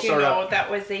was maple like, syrup.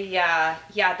 that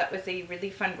was a really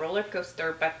fun roller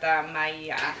coaster, but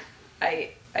I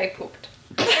pooped.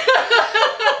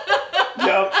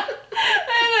 Yep.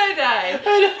 And I died.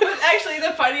 It was actually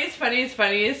the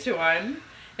funniest one.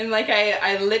 And like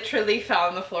I literally fell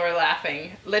on the floor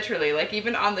laughing. Literally, like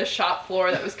even on the shop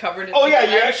floor that was covered in Oh yeah,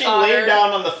 you red actually solder laid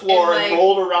down on the floor and like,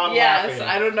 rolled around yes, laughing.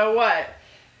 I don't know what.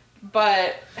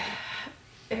 But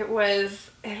it was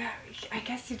I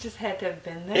guess you just had to have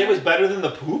been there. It was better than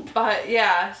the poop? But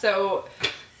yeah, so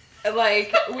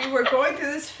like we were going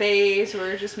through this phase where we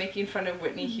were just making fun of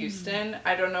Whitney Houston.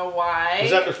 I don't know why.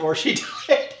 Was that before she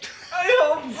died? I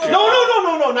hope so.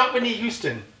 No, not Whitney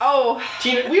Houston. Oh.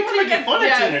 We were making fun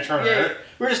of Tina Turner. Yeah.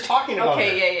 We were just talking about her.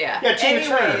 Yeah, Tina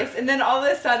Turner. And then all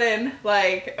of a sudden,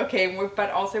 but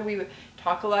also we would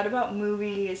talk a lot about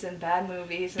movies and bad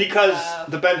movies. And Because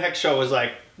stuff. the Ben Heck show is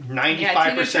like 95%. Yeah,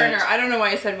 Tina Turner. I don't know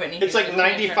why I said Whitney It's Houston.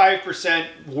 like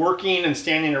 95% working and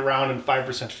standing around and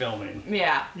 5% filming.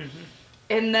 Yeah. Mm-hmm.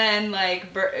 And then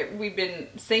we've been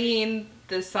singing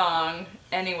this song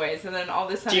anyways, and then all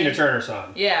of a sudden Tina Turner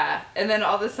song. Yeah, and then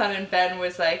all of a sudden Ben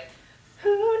was like,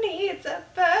 "Who needs a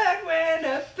bird when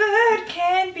a bird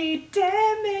can be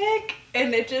demic?"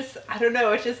 And it just, I don't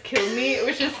know, it just killed me. It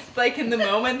was just like in the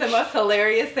moment the most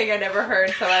hilarious thing I'd ever heard.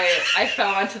 So I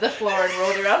fell onto the floor and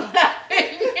rolled around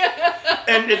laughing.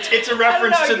 And it's a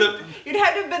reference to You'd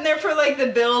had to have been there for like the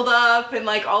build up and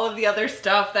like all of the other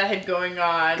stuff that had going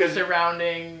on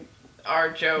surrounding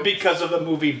our jokes. Because of the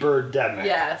movie Birdemic.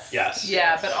 Yes. Yeah,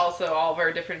 Yes. but also all of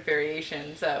our different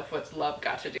variations of what's love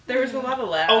got to do. There was a lot of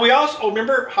laughs. Oh, we also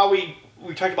remember how we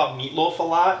talked about Meatloaf a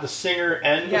lot, the singer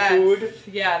and the food.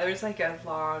 Yeah, there's like a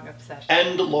long obsession.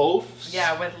 And loaves.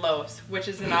 Yeah, with loaves, which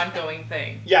is an ongoing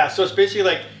thing. Yeah, so it's basically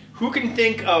like, who can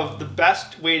think of the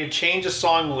best way to change a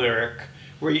song lyric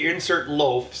where you insert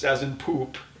loafs, as in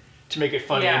poop, to make it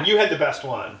funny? Yeah. And you had the best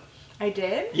one. I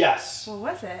did? Yes. What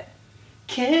was it?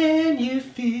 Can you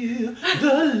feel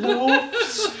the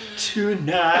loafs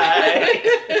tonight?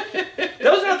 That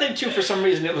was another thing too, for some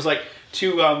reason. It was like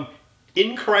to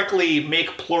incorrectly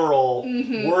make plural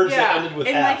words that ended with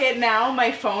and F. Now my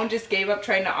phone just gave up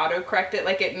trying to autocorrect it.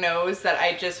 Like it knows that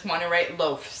I just want to write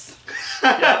loafs.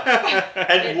 Yeah.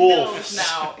 And it wolves. knows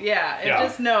now. Yeah, it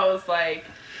just knows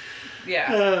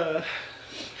Well,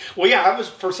 yeah,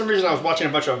 for some reason I was watching a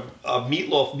bunch of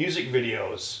Meatloaf music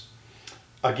videos,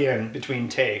 again, between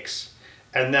takes,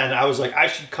 and then I was like, I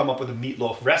should come up with a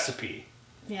Meatloaf recipe.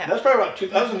 Yeah. That was probably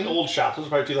that was in the old shop. That was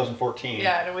probably 2014.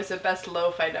 Yeah, and it was the best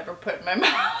loaf I'd ever put in my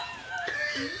mouth.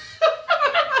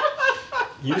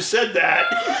 You said that.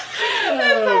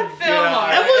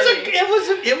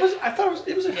 I thought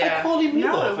it was a high quality meatloaf.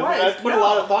 No, it was. I put a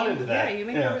lot of thought into that. Yeah, you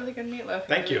make a really good meatloaf.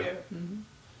 Thank you. Mm-hmm.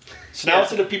 So now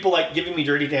instead of people like giving me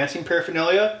Dirty Dancing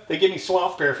paraphernalia, they give me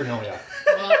sloth paraphernalia.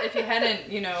 Well, if you hadn't,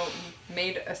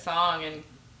 made a song and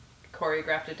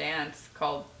choreographed a dance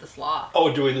called The Sloth.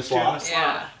 Oh, doing the sloth?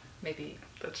 Yeah, maybe.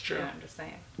 That's true. Yeah, I'm just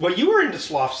saying. Well, you were into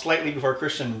sloth slightly before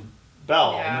Christian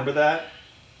Bell. Yeah. Remember that?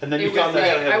 And then you It found was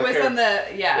that I was on the,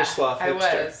 Your sloth I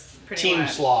hipster. was pretty Team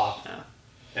much. Sloth. Yeah.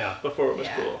 Yeah. Before it was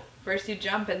cool. First you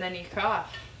jump and then you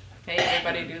cough. Hey,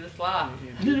 everybody do the sloth.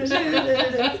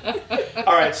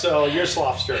 All right, so your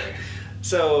sloth story.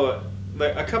 So,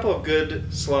 a couple of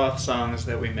good sloth songs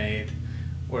that we made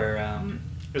were,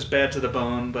 it was Bad to the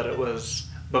Bone, but it was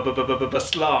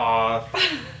sloth.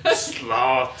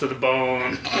 Sloth to the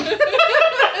bone.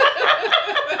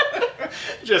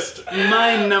 Just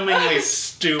mind-numbingly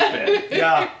stupid.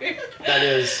 Yeah, that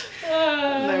is.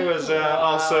 There was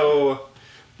also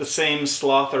The Same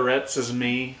Slotherettes as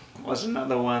Me, was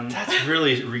another one. That's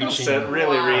really reaching. Said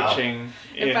really Wow. reaching.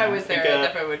 If Yeah, I was there, I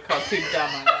definitely would call too dumb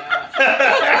on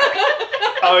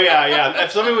that. Oh yeah.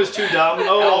 If somebody was too dumb,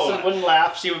 Oh. Alyson wouldn't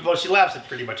laugh. She laughs at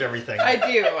pretty much everything. I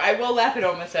do. I will laugh at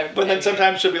almost everything. But then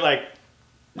sometimes she'll be like,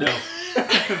 "No,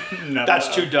 No, that's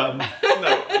no. too dumb."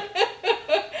 No.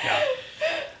 Yeah.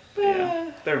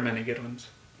 Yeah, there are many good ones.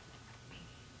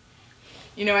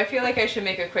 You know, I feel like I should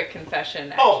make a quick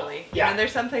confession, Oh, actually. yeah. And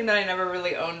there's something that I never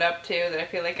really owned up to that I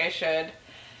feel like I should.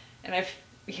 And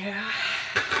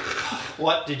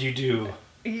What did you do?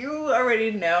 you already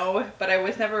know, but I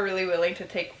was never really willing to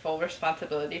take full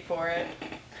responsibility for it.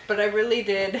 But I really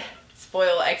did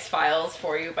spoil X-Files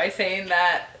for you by saying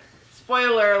that,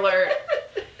 spoiler alert,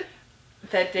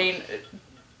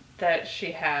 that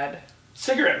she had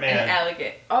Cigarette an Man.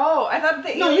 alligator. Oh, I thought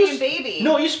the No, alien baby.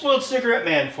 No, you spoiled Cigarette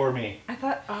Man for me. I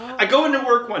thought, oh. I go into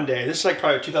work one day. This is like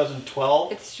probably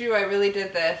 2012. It's true, I really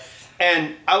did this.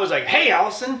 And I was like, "Hey,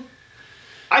 Alyson,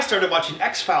 I started watching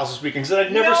X-Files this weekend because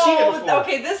I'd never seen it before."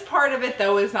 Okay, this part of it,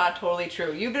 though, is not totally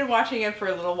true. You've been watching it for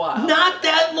a little while. Not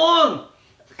that long.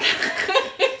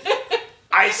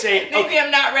 I say, Maybe okay.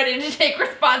 I'm not ready to take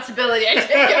responsibility. I take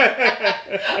it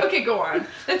back. Okay, go on.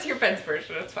 That's your Ben's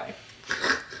version. It's fine.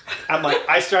 I'm like,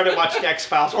 I started watching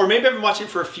X-Files, or maybe I've been watching it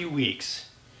for a few weeks.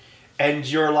 And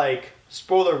you're like,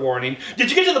 spoiler warning, did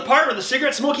you get to the part where the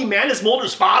cigarette smoking man is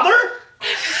Mulder's father?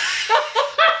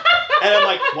 And I'm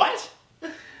like, what?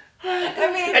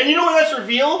 I mean, And you know when that's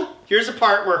revealed? Here's the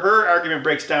part where her argument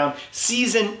breaks down.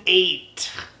 Season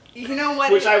 8. you know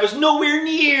what? Which I was nowhere It's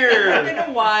near. been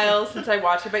a while since I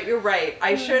watched it, but you're right.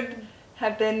 I should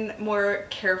have been more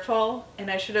careful, and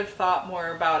I should have thought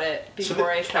more about it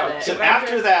before I said it. So But I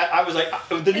after just- that, I was like,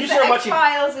 then you The started watching.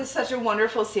 X-Files is such a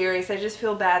wonderful series. I just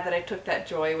feel bad that I took that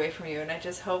joy away from you, and I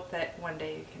just hope that one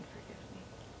day you can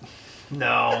forgive me.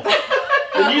 No.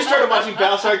 Then you started watching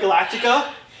Battlestar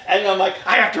Galactica, and I'm like,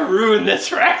 I have to ruin this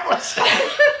for Alice.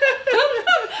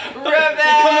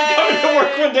 Coming to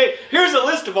work one day, here's a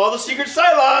list of all the secret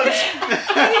Cylons.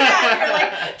 Yeah, you're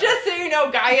like, just so you know,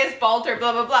 Gaius Balter,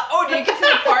 blah, blah, blah. Oh, did you get to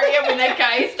the part yet when that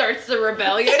guy starts the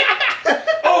rebellion?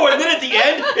 Oh, and then at the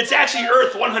end, it's actually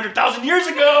Earth 100,000 years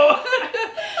ago.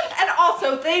 And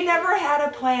also, they never had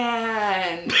a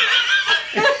plan.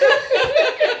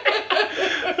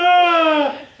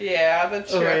 Yeah,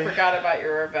 that's true. I forgot about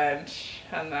your revenge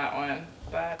on that one.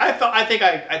 But I think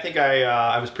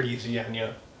I was pretty easy on you.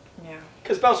 yeah.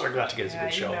 Because Battlestar Galactica is a Yeah,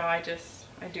 good show. you know, I do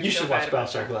You feel should watch bad about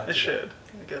Battlestar that. Galactica. I should.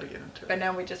 I gotta get into But it.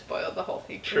 now we just spoiled the whole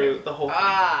thing. True, the whole thing.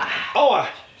 Ah. Oh,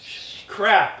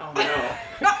 crap. Oh no.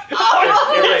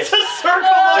 It's a circle.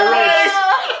 Oh.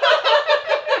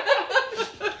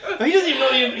 He doesn't even know.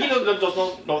 He doesn't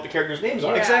know what the characters' names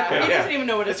are. Yeah, Exactly, He yeah. doesn't even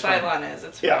know what a It's fine. Cylon is.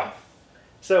 It's fine. Yeah.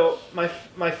 So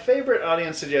my favorite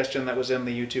audience suggestion that was in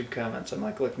the YouTube comments, I'm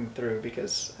like looking through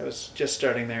because I was just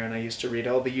starting there and I used to read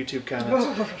all the YouTube comments,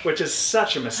 which is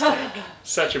such a mistake.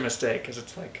 Such a mistake because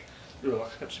it's like, ugh,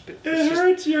 it's just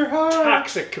hurts your heart.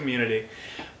 toxic community.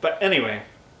 But anyway,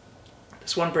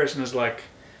 this one person is like,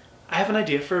 I have an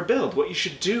idea for a build. What you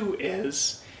should do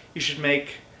is you should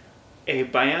make a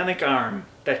bionic arm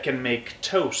that can make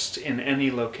toast in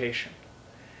any location.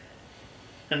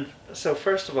 And so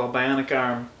first of all, bionic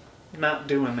arm, not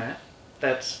doing that.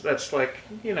 That's like,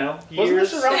 you know, Wasn't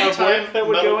years this around the of time work that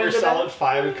would Metal go Gear into Solid that.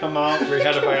 5 would come out where he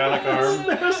had a bionic arm?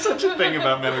 There was such a thing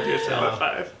about Metal Gear Solid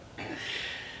 5.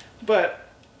 But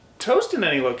toast in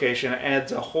any location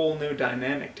adds a whole new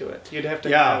dynamic to it. You'd have to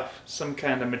Yeah. have some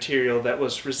kind of material that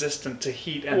was resistant to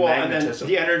heat and Well, and then magnetism.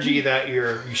 the energy that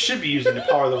you should be using to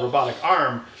power the robotic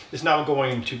arm is now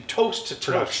going to toast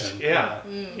production. Yeah,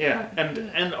 yeah.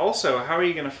 And also, how are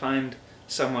you going to find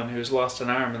someone who's lost an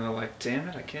arm and they're like, damn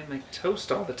it, I can't make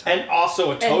toast all the time. And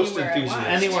also a toast Anywhere I want.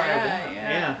 enthusiast. Anywhere I Yeah, want. yeah,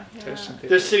 Yeah, yeah. toast enthusiast.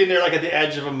 They're sitting there like at the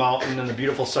edge of a mountain in the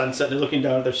beautiful sunset. And they're looking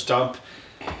down at their stump.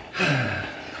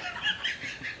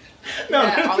 No,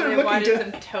 Yeah, all they're they looking want is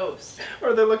down, some toast.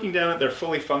 or they're looking down at their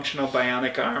fully functional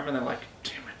bionic arm and they're like,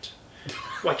 damn it,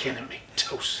 why can't it make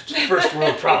toast First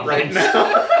world problem right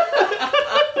now?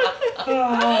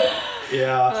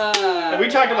 Yeah. And we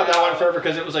talked about that one forever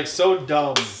because it was like so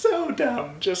dumb. So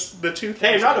dumb. Just the two things.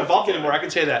 Hey, I'm not a Vulcan anymore. I can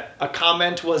say that. A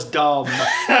comment was dumb.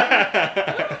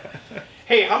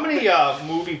 Hey, how many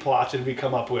movie plots did we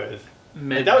come up with?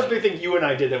 Many. That was a big thing you and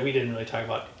I did that we didn't really talk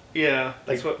about. Yeah,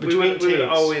 that's Like, what we between would takes.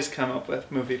 always come up with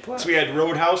movie plots. So we had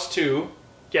Roadhouse 2.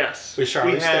 Yes. With Charlize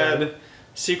we had Theron.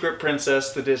 Secret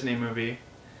Princess, the Disney movie.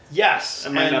 Yes.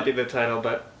 It might and- not be the title,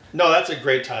 but No, that's a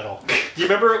great title. Do you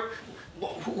remember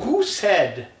who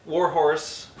said War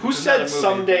Horse. who is not a said movie.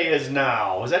 someday is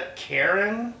now? Was that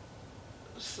Karen?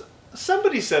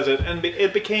 Somebody says it, and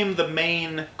it became the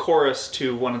main chorus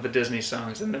to one of the Disney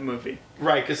songs in the movie.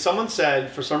 Right, because someone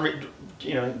said, for some reason,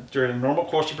 during a normal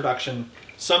course of production,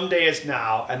 someday is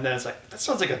now, and then it's like, that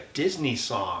sounds like a Disney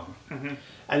song. Mm-hmm.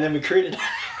 And then we created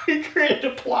a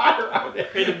plot around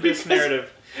it. Created this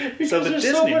narrative. Because so there's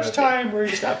Disney so much time where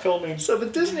you stop filming. So the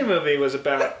Disney movie was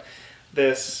about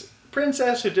this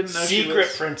princess who didn't know she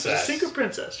was... Princess. A secret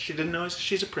princess. She didn't know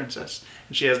she's a princess.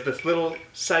 And she has this little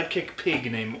sidekick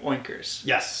pig named Oinkers.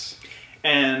 Yes.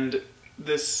 And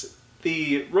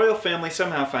the royal family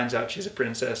somehow finds out she's a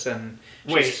princess and...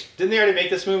 Wait, didn't they already make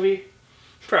this movie?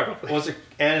 Probably. Was it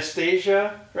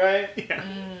Anastasia, right? Yeah,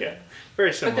 yeah.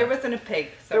 Very similar. But there wasn't a pig.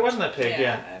 So there wasn't a pig,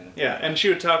 yeah. And she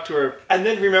would talk to her... And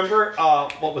then remember,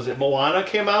 what was it, Moana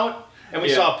came out? And we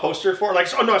saw a poster for it. I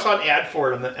saw an ad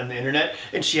for it on the internet,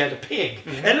 and she had a pig.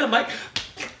 Mm-hmm. And I'm like,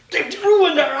 they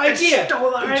ruined our idea.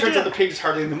 Stole our idea. It turns out the pig's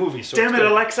hardly in the movie. So damn it,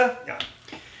 Alexa. Yeah.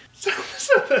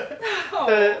 So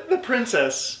the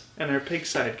princess and her pig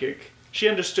sidekick, she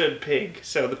understood pig,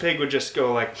 so the pig would just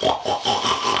go like...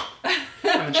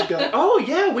 And then she'd be like, oh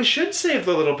yeah, we should save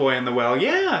the little boy in the well,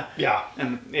 yeah. Yeah.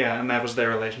 And that was their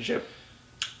relationship.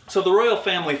 So the royal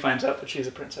family finds out that she's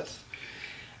a princess.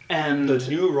 And the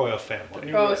new royal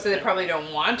family. So they probably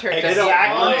don't want her. They don't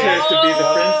want her to be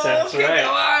the princess,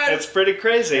 right? It's pretty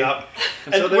crazy. Yep.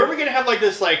 And so were we gonna have like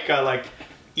this like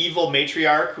evil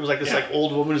matriarch who's like this like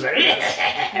old woman who's like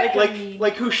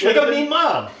who should have been a mean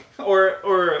mom, or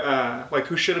like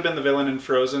who should have been the villain in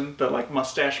Frozen, the like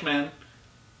mustache man,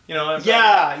 you know?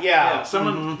 Yeah.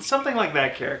 Something like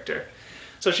that character.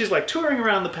 So she's like touring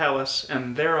around the palace,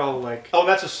 and they're all like... Oh,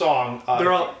 that's a song.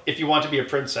 They're all... If you want to be a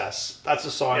princess, that's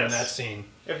a song in that scene.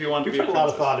 If you want to be a princess. We put a lot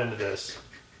of thought into this.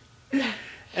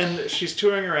 And she's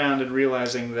touring around and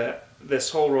realizing that this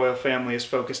whole royal family is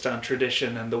focused on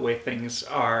tradition and the way things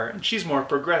are, and she's more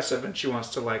progressive, and she wants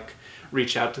to like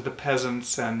reach out to the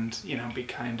peasants and be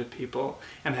kind to people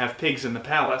and have pigs in the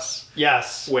palace.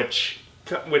 Yes. Which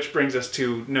brings us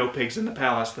to No Pigs in the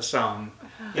Palace, the song.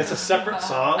 It's a separate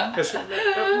song?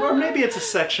 Or maybe it's a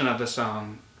section of the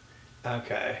song.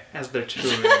 Okay. As they're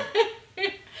touring.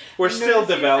 We're still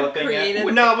developing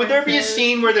it. No, would there be a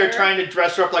scene where they're trying to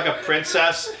dress her up like a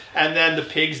princess, and then the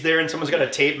pig's there, and someone's got a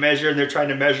tape measure, and they're trying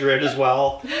to measure it as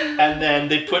well, and then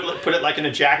they put it like in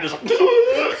a jacket, and it's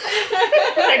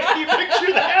like... Can you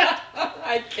picture that?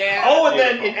 I can't. Oh, and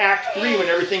then in Act 3, when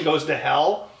everything goes to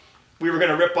hell... We were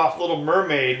going to rip off Little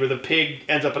Mermaid where the pig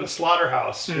ends up in a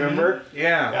slaughterhouse. Remember?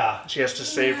 Yeah. She has to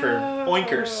save her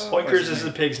Oinkers. Oinkers is the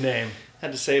pig's name.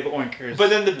 Had to save Oinkers. But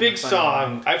then the big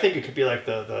song, I think it could be like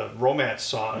the romance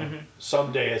song,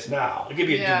 Someday Is Now. It could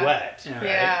be a duet.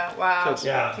 Yeah, right? Wow.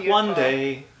 So one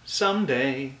day,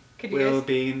 someday... will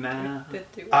be now.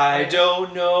 I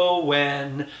don't know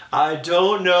when, I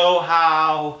don't know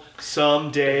how,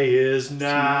 someday is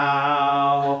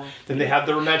now. Then they have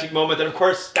the romantic moment, then of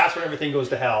course that's when everything goes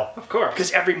to hell. Of course.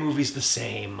 Because every movie's the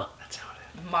same. That's how it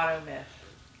is. Monomyth.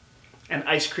 And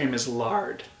ice cream is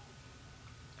lard.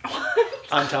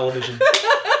 On television.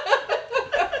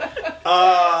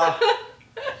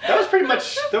 That was pretty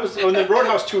much, when the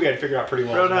Roadhouse 2 we had to figure out pretty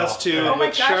well. Roadhouse 2 oh my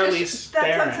with gosh, Charlize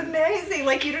Theron. That sounds amazing.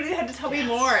 Like, you don't even have to tell me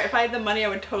more. If I had the money, I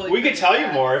would totally We could tell you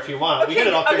more if you want. Okay, we got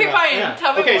it all figured out. fine. Yeah.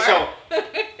 Tell me more. So,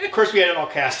 of course we had it all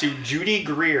cast to Judy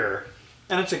Greer.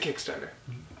 And it's a Kickstarter.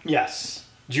 Yes.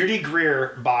 Judy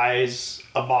Greer buys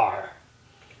a bar.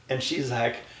 And she's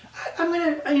like, I'm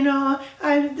gonna,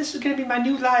 this is gonna be my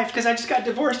new life because I just got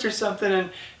divorced or something,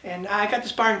 and I got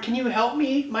this bar, and can you help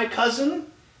me? My cousin,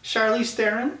 Charlize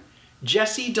Theron,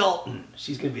 Jessie Dalton.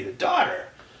 She's gonna be the daughter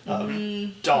of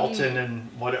Dalton and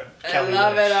whatever. I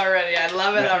love it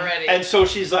already. And so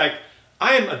she's like,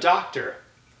 I am a doctor.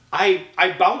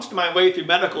 I bounced my way through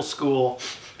medical school,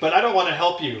 but I don't want to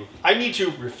help you. I need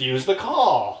to refuse the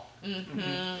call.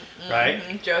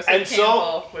 Right? Joseph and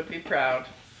Campbell would be proud.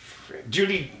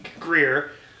 Judy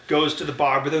Greer goes to the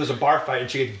bar, but then there's a bar fight and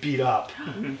she gets beat up.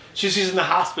 She's in the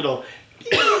hospital.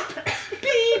 Beep,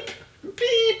 beep,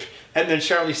 beep. And then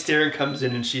Charlize Theron comes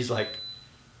in and she's like,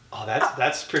 oh,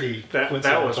 that's pretty that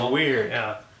was weird.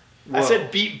 Yeah. Whoa. I said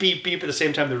beep, beep, beep at the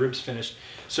same time the ribs finished.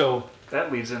 So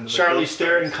that leads into Charlize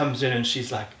Theron comes in and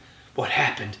she's like, what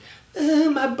happened?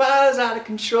 My body's out of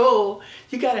control.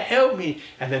 You gotta help me.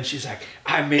 And then she's like,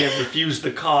 I may have refused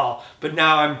the call, but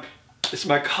now it's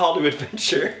my call to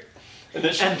adventure. And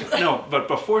then but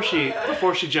before she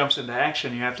jumps into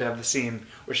action, you have to have the scene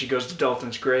where she goes to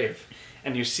Dalton's grave,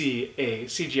 and you see a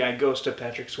CGI ghost of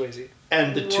Patrick Swayze.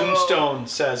 And the tombstone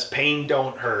says, "Pain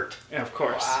don't hurt." Yeah, of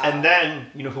course. Wow. And then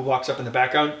who walks up in the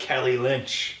background? Kelly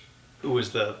Lynch, who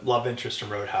was the love interest in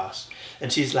Roadhouse,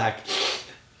 and she's like,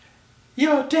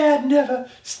 Your dad never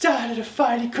started a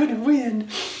fight he couldn't win,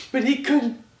 but he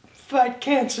couldn't fight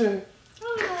cancer.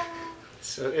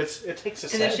 So it takes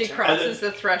a And then she crosses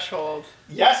the threshold.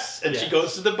 Yes, and she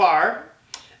goes to the bar,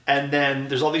 and then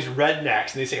there's all these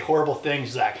rednecks, and they say horrible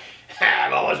things like,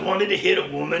 I've always wanted to hit a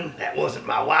woman. That wasn't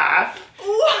my wife.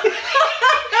 What?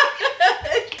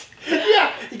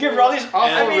 Yeah, you give her all these awful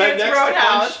I mean, rednecks it's to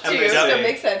Roadhouse punch. too, And so they it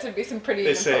makes sense. It'd be some pretty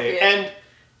they say- inappropriate. And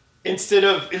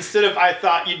instead of I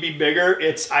thought you'd be bigger,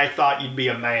 it's I thought you'd be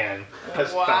a man.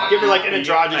 Wow. Give her like an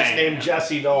androgynous Man. named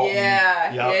Jesse Dalton.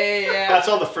 Yeah, Yup. yeah. That's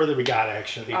all the further we got,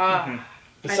 actually.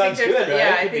 It I sounds think good, there's, right?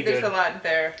 yeah, I Could be think there's good. a lot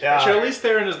there. Yeah. Charlize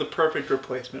Theron is the perfect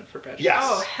replacement for Patrick. Yes.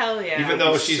 Oh, hell yeah. Even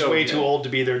though He's she's so way good. too old to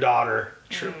be their daughter.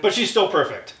 True. But she's still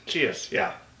perfect. She is,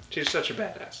 yeah. She's such a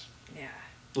badass. Yeah.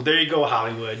 Well, there you go,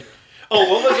 Hollywood. Oh,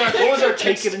 what was our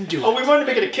Take it and do it. Oh, we wanted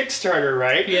to make it a Kickstarter,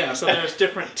 right? Yeah, so there's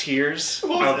different tiers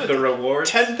What was of it? the rewards.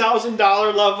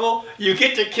 $10,000 level. You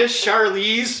get to kiss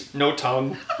Charlize. No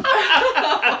tongue.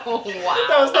 Oh, wow.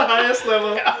 That was the highest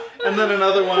level. And then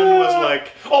another one was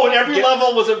like, Oh, and every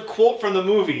level was a quote from the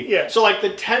movie. Yeah. So like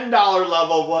the $10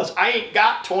 level was, I ain't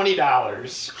got $20.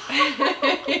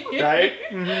 Right?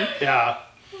 Mm-hmm. Yeah.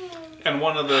 and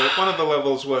one of the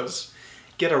levels was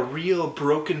get a real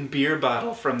broken beer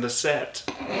bottle from the set.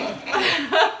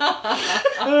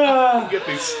 Get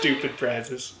these stupid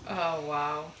prizes. Oh,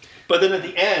 wow. But then at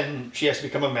the end, she has to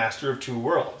become a master of two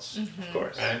worlds. Of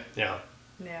course. Right? Yeah.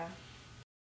 Yeah.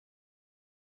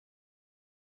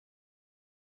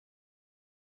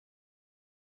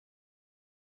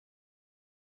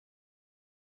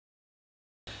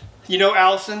 You know,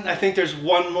 Alyson, I think there's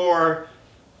one more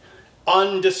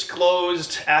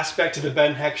undisclosed aspect of the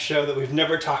Ben Heck show that we've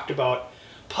never talked about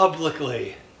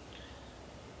publicly.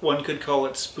 One could call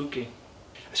it spooky.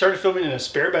 I started filming in a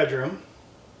spare bedroom.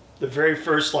 The very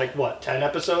first, 10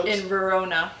 episodes? In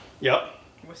Verona, Yep.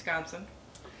 Wisconsin.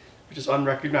 Which is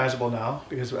unrecognizable now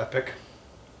because of Epic.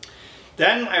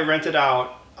 Then I rented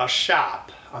out a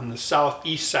shop on the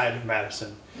southeast side of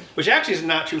Madison, which actually is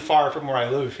not too far from where I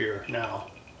live here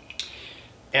now.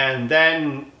 And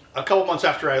then a couple months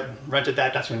after I rented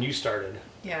that, that's when you started.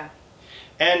 Yeah.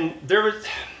 And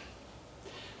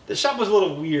the shop was a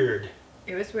little weird.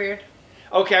 It was weird.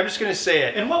 Okay, I'm just going to say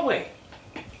it. In what way?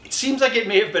 It seems like it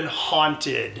may have been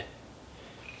haunted.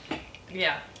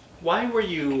 Yeah. Why were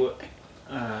you...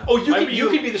 You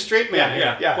could be the straight man.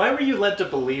 yeah. Why were you led to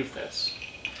believe this?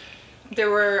 There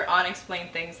were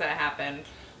unexplained things that happened.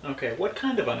 Okay, what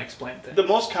kind of unexplained thing? The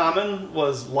most common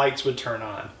was lights would turn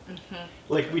on. Mm-hmm.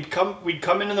 Like we'd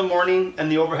come in the morning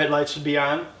and the overhead lights would be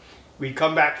on. We'd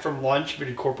come back from lunch, we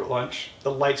did corporate lunch.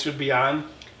 The lights would be on.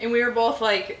 And we were both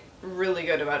really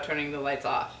good about turning the lights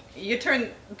off. You turn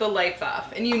the lights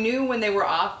off, and you knew when they were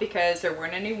off because there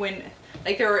weren't any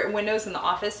there were windows in the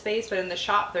office space, but in the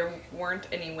shop there weren't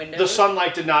any windows. The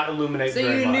sunlight did not illuminate so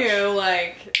very you much.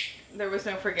 knew there was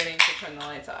no forgetting to turn the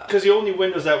lights off. Because the only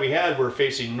windows that we had were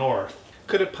facing north.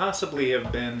 Could it possibly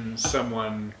have been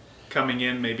someone coming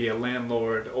in, maybe a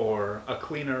landlord or a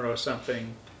cleaner or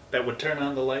something, that would turn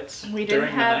on the lights We didn't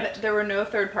during the night? have. There were no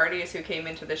third parties who came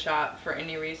into the shop for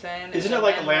any reason. Isn't And it the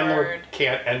like a landlord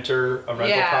can't enter a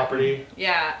rental property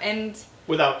Yeah, and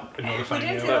without we notifying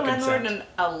didn't you? see the landlord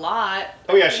a lot.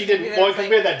 Oh yeah, she didn't. Maybe Well, that's because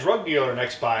we had that drug dealer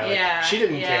next by. She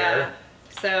didn't care.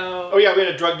 So. Oh yeah, we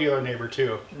had a drug dealer neighbor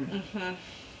too. Mm-hmm.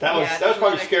 That was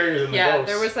probably scarier than the ghost.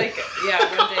 There was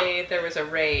one day there was a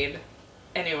raid.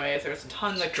 Anyways, there was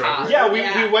tons of cops. Yeah, we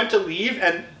went to leave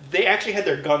and they actually had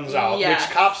their guns out, which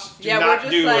cops do not we're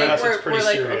just do unless it's pretty we're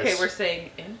like, serious. okay, we're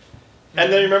staying in.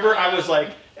 And then remember, I was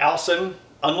like, Alyson,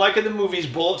 unlike in the movies,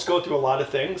 bullets go through a lot of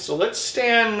things, so let's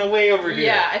stand away over here.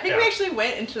 Yeah, I think we actually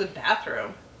went into the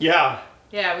bathroom. Yeah.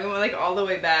 Yeah, we went all the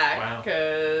way back. Wow.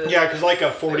 Cause like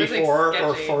a 44 or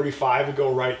sketchy. 45 would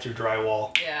go right through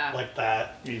drywall. Yeah. Like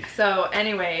that. So,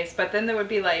 anyways, but then there would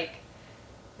be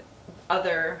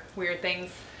other weird things.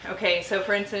 Okay, so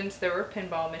for instance, there were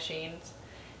pinball machines,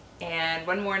 and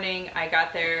one morning I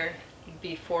got there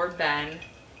before Ben,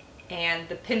 and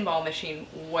the pinball machine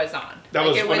was on. That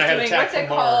was when I had Attack what's it from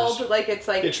Mars. called? It's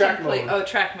like The track mode. Oh,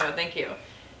 track mode. Thank you.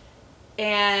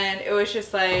 And it was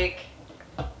just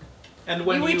And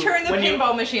when we turned the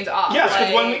pinball machines off. Yes,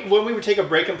 because when we would take a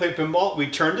break and play pinball, we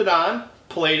turned it on,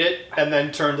 played it, and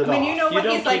then turned it off. I mean, you know what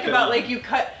don't he's like keep it about on. you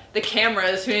cut the camera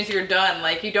as soon as you're done.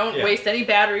 You don't waste any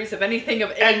batteries of anything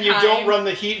of any and you kind. don't run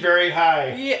the heat very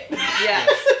high. Yeah. Yes.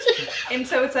 And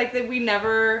so it's that we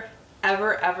never,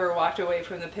 ever walked away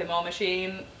from the pinball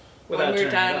machine Without when we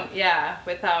were turning it done. off. Yeah,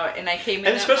 without. And I came in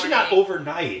And that especially not morning,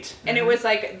 overnight. And it was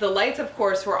the lights, of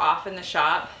course, were off in the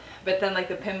shop, but then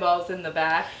the pinballs in the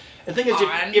back. The thing is,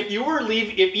 on. if you were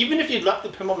even if you'd left the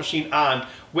pinball machine on,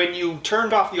 when you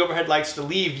turned off the overhead lights to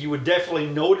leave, you would definitely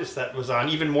notice that was on,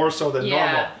 even more so than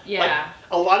normal. Yeah. Like,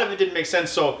 a lot of it didn't make sense,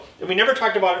 so we never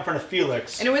talked about it in front of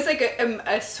Felix. And it was like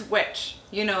a switch,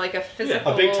 you know, like a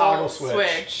physical a big toggle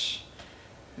switch.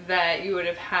 That you would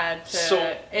have had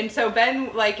to. So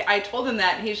Ben, like, I told him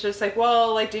that, and he's just like,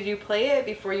 well, like, did you play it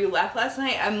before you left last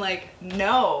night? I'm like,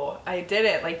 no, I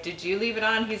didn't. Like, did you leave it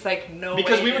on? He's like, no.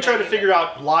 Because we were trying to figure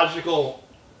out logical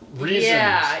reasons.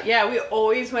 Yeah, we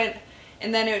always went,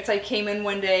 and then it's like came in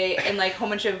one day and like a whole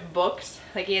bunch of books.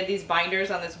 Like he had these binders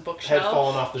on this bookshelf. Had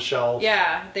fallen off the shelf.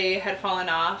 Yeah, they had fallen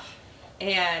off,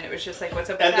 and it was just like, what's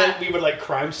up with that? that? And then we would like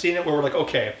crime scene it, where we're like,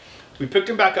 okay, we picked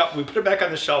him back up, we put it back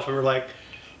on the shelf, and we're like,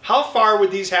 how far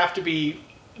would these have to be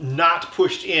not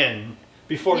pushed in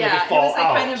before they could fall out? Yeah, it was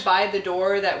like kind of by the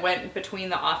door that went between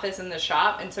the office and the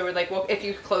shop, and so we're like, well, if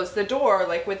you close the door,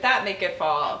 like, would that make it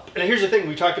fall? And here's the thing,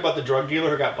 we talked about the drug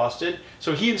dealer who got busted,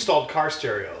 so he installed car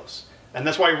stereos. And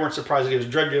that's why we weren't surprised that he was a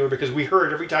drug dealer, because we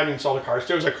heard every time he installed a car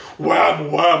stereo, it was like,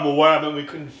 wham, wham, wham, and we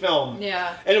couldn't film.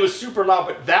 Yeah. And it was super loud,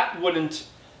 but that wouldn't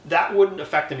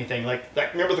affect anything. Like,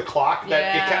 remember the clock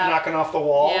that it kept knocking off the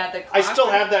wall? Yeah, the clock. I still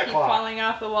have that keep clock. falling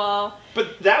off the wall.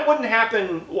 But that wouldn't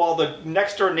happen while the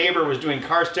next door neighbor was doing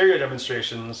car stereo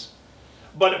demonstrations.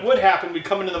 But it would happen. We'd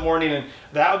come in the morning and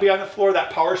that would be on the floor.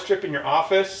 That power strip in your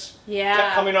office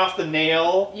kept coming off the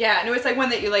nail. Yeah, and it was like one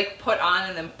that you like put on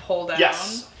and then pull down.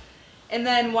 Yes. And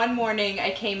then one morning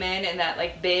I came in and that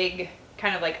like big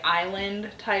kind of like island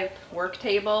type work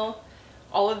table,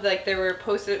 all of like there were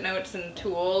post-it notes and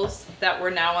tools that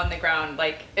were now on the ground,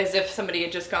 like as if somebody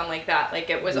had just gone like that, like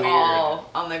it was all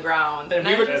on the ground. And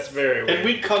that's very weird. And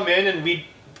we'd come in and we'd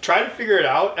try to figure it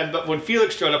out, but when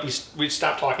Felix showed up, we'd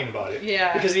stop talking about it.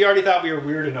 Yeah. Because he already thought we were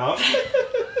weird enough.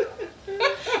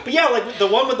 But yeah, like the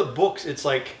one with the books, it's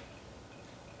like.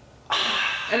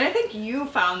 And I think you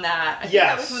found that. I think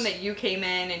that was one that you came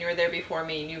in and you were there before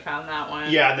me and you found that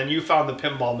one. Yeah, and then you found the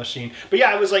pinball machine. But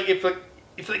yeah, it was like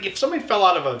if somebody fell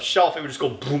out of a shelf, it would just go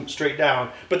boom straight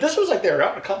down. But this was like they were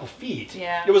out a couple feet.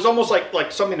 Yeah. It was almost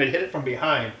like something had hit it from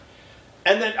behind.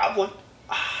 And then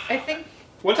I think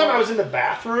one time I was in the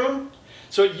bathroom,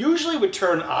 so it usually would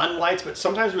turn on lights, but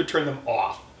sometimes it would turn them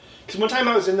off. Because one time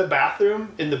I was in the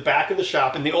bathroom in the back of the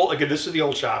shop, in the old, again, this is the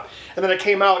old shop, and then I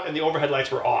came out and the overhead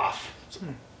lights were off.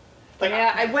 Like,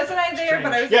 wasn't I there, strange.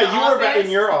 but I was yeah, in the you office. were in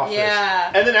your office.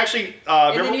 Yeah. And then actually,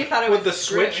 And then you thought it would was the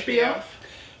switch be off?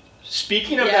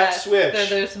 Speaking of that switch,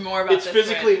 there's more about it's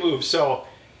physically switch. moved. So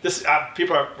this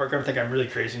people are going to think I'm really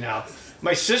crazy now.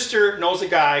 My sister knows a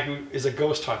guy who is a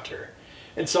ghost hunter,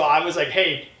 and so I was like,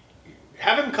 "Hey,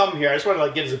 have him come here. I just want to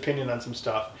like get his opinion on some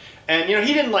stuff." And you know,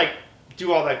 he didn't like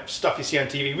do all that stuff you see on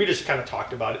TV. We just kind of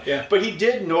talked about it. Yeah. But he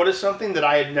did notice something that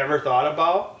I had never thought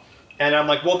about, and I'm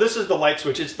like, "Well, this is the light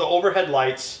switch. It's the overhead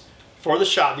lights for the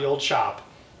shop, the old shop,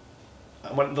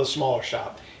 the smaller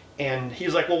shop." And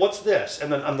he's like, well, what's this?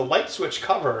 And then on the light switch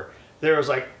cover, there was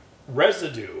like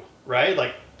residue, right?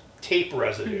 Like tape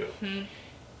residue. Mm-hmm.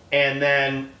 And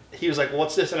then he was like, well,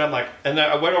 what's this? And I'm like, and then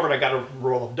I went over and I got a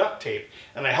roll of duct tape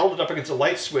and I held it up against the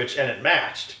light switch and it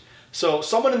matched. So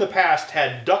someone in the past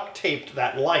had duct taped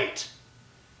that light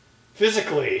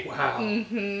physically. Wow.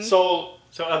 Mm-hmm. So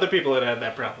other people had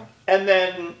that problem. And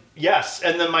then, yes,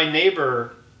 and then my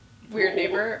neighbor... Weird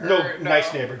neighbor? No,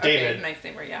 nice neighbor, David. Okay, nice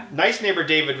neighbor, yeah. Nice neighbor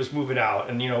David was moving out,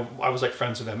 and you know, I was like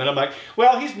friends with him. And I'm like,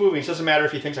 well, he's moving, so it doesn't matter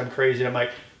if he thinks I'm crazy. And I'm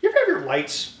like, you ever have your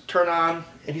lights turn on?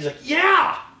 And he's like,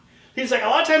 yeah! He's like, a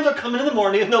lot of times I'll come in the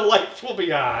morning and the lights will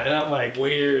be on. And I'm like,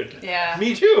 weird. Yeah.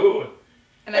 Me too.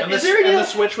 And the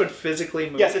switch would physically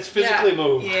move? Yes, it's physically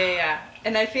moved. Yeah.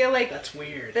 And I feel like... That's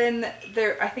weird. Then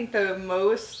I think the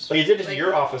most... Like, he did it to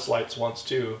your office lights once,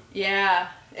 too. Yeah.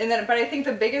 And then, but I think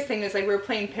the biggest thing is, like, we were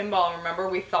playing pinball, remember?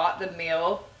 We thought the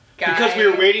mail guy... Because we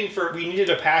were waiting we needed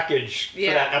a package for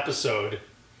that episode.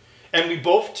 And we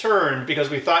both turned because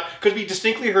we thought... Because we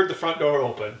distinctly heard the front door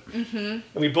open. Mm-hmm. And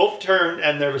we both turned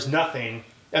and there was nothing.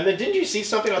 And then didn't you see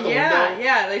something out the window?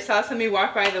 Yeah, they saw somebody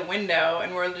walk by the window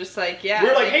and we're just like, yeah.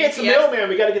 We're like, hey, it's the mailman,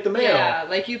 we gotta get the mail. Yeah,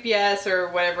 like UPS or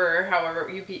whatever,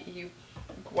 however,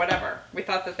 whatever. We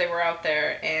thought that they were out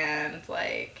there and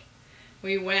like,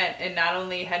 we went and not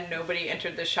only had nobody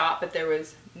entered the shop, but there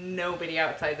was nobody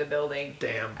outside the building.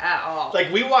 Damn. At all.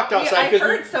 Like we walked outside. I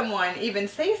heard someone even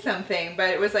say something, but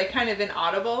it was like kind of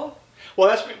inaudible. Well,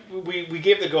 that's, we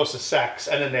gave the ghost a sex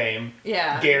and a name.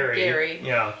 Yeah. Gary.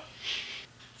 Yeah.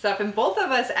 Stuff, and both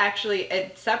of us actually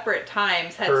at separate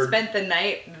times had spent the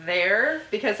night there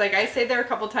because like I stayed there a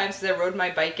couple times because I rode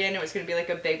my bike in. It was going to be like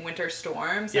a big winter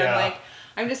storm, so I'm like,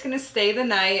 I'm just going to stay the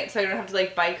night so I don't have to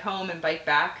like bike home and bike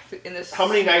back in this How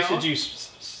many snow. nights did you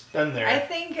been there? I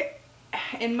think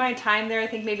in my time there, I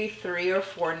think maybe 3 or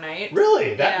 4 nights.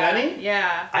 Really? That many?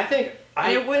 Yeah. I think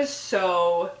it was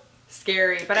so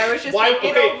scary, but I was just Why- like,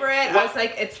 get okay, over it. what- I was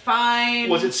like, it's fine.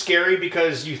 Was it scary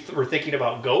because you were thinking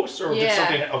about ghosts, or did Yeah.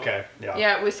 something? Okay, yeah.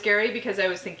 Yeah, it was scary because I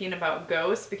was thinking about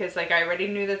ghosts, because like I already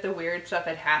knew that the weird stuff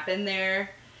had happened there.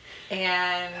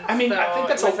 And I mean, so I think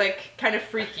that's it was like kind of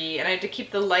freaky, and I had to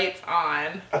keep the lights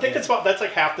on. I think that's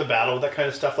like half the battle with that kind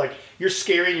of stuff. Like you're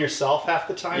scaring yourself half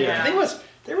the time. Yeah. But the thing was,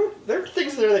 there were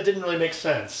things there that didn't really make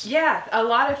sense. Yeah, a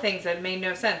lot of things that made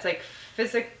no sense, like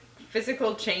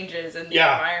physical changes in the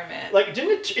environment. Like,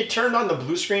 didn't it turned on the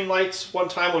blue screen lights one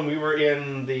time when we were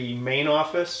in the main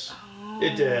office? Oh.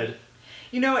 It did.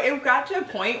 You know, it got to a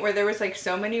point where there was like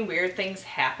so many weird things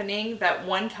happening that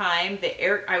one time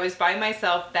I was by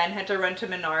myself, Ben had to run to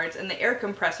Menards, and the air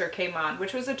compressor came on,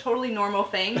 which was a totally normal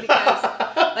thing because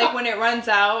like when it runs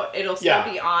out, it'll still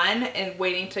be on and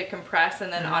waiting to compress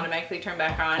and then automatically turn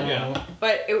back on. Yeah.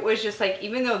 But it was just like,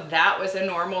 even though that was a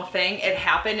normal thing, it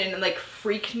happened and it like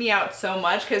freaked me out so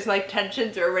much because like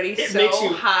tensions are already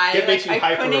high. It makes you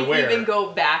I couldn't hyper-aware. even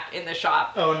go back in the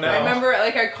shop. Oh no. I remember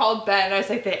like I called Ben and I was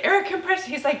like, the air compressor,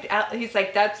 he's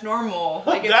like that's normal,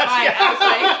 like it's That's- fine.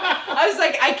 yeah. I was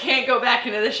like I can't go back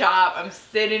into the shop, I'm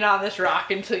sitting on this rock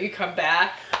until you come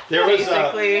back. There was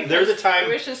a time.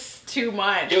 It was just too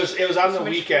much. It was on the Too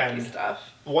much weekend. freaky stuff.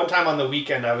 One time on the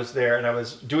weekend, I was there and I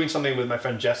was doing something with my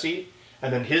friend Jesse,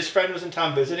 and then his friend was in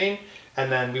town visiting,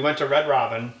 and then we went to Red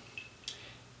Robin,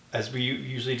 as we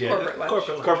usually did. Corporate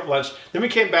lunch. Lunch. Then we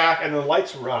came back and the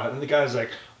lights were on, and the guy was like,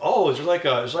 "Oh, is there like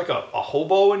a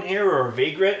hobo in here or a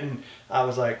vagrant?" And I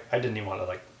was like, I didn't even want to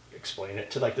like explain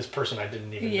it to like this person I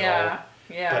didn't even know. Yeah.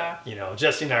 But you know,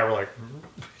 Jesse and I were like,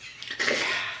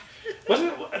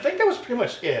 I think that was pretty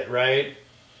much it, right?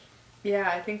 Yeah,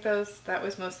 I think that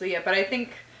was mostly it. But I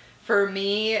think for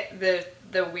me,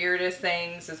 the weirdest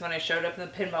things is when I showed up and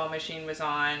the pinball machine was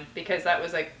on, because that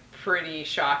was like pretty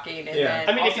shocking. And then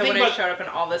I mean, if also you when think I showed up and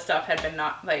all this stuff had been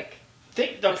not like. The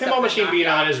pinball machine being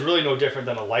on is really no different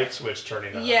than a light switch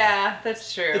turning on. Yeah,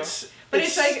 that's true. But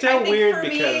it's like, still I think weird for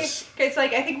because me, it's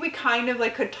like I think we kind of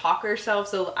like could talk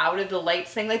ourselves out of the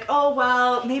lights thing, like, oh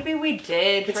well, maybe we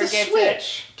did It's a forget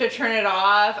switch. to turn it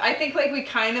off. I think like we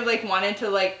kind of like wanted to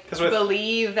like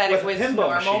believe that it was normal,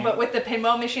 machine, but with the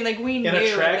pinball machine, like we in knew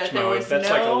attract that there mode, was that's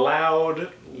no like a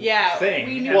loud thing.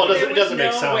 we knew Well, that it there doesn't was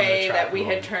make no sound in way attract that we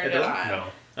mode. had turned It it doesn't- on. No.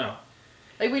 Oh.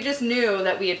 Like we just knew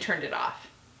that we had turned it off.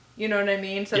 You know what I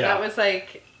mean? So that was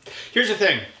like. Here's the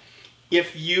thing: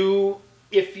 if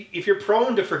you're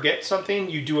prone to forget something,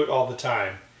 you do it all the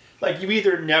time. Like you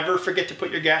either never forget to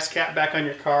put your gas cap back on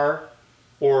your car,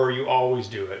 or you always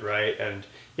do it, right? And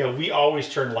you know, we always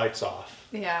turn lights off.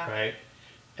 Yeah. Right.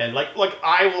 And like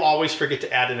I will always forget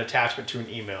to add an attachment to an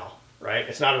email. Right.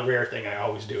 It's not a rare thing. I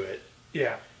always do it.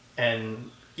 Yeah.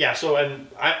 And yeah. So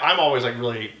I'm always like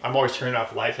I'm always turning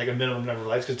off lights, like a minimum number of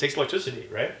lights, because it takes electricity,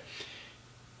 right?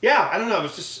 Yeah, I don't know. It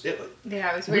was just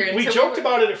Yeah, it was weird. We So joked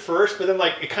about it at first, but then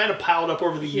like it kind of piled up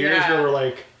over the years. Yeah. Where we're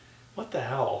like, what the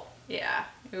hell? Yeah,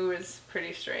 it was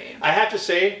pretty strange. I have to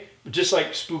say, just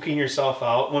like spooking yourself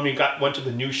out when we went to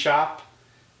the new shop,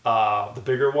 the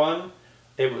bigger one.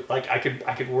 It was like I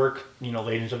could work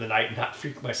late into the night and not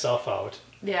freak myself out.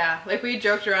 Yeah, like we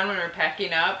joked around when we were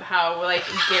packing up how like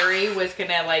Gary was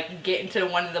gonna like get into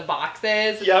one of the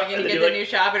boxes. Yep, We're gonna and get be the like, new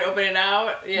shop and open it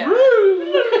out. Yeah.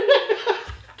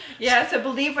 Yeah, so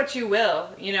believe what you will.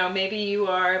 Maybe you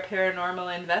are a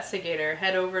paranormal investigator.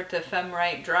 Head over to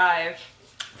Femrite Drive.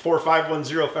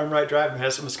 4510 Femrite Drive,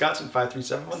 Madison, Wisconsin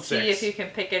 53716. See if you can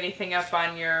pick anything up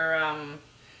on your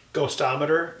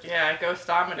Ghostometer. Yeah,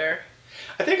 ghostometer.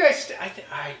 I think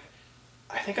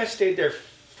I think I stayed there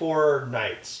 4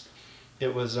 nights.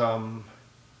 It was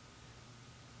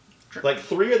like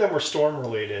 3 of them were storm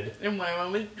related. And one of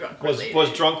them was drunk related.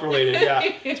 Was drunk related,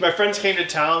 yeah. So my friends came to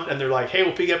town and they're like, "Hey,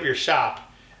 we'll pick you up at your shop."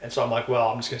 And so I'm like, "Well,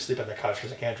 I'm just gonna sleep on the couch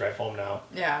because I can't drive home now."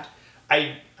 Yeah.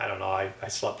 I don't know. I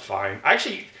slept fine. I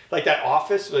actually like that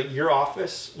office, like your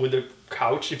office with the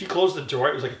couch. If you close the door,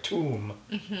 it was like a tomb.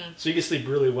 Mm-hmm. So you could sleep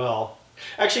really well.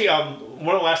 Actually,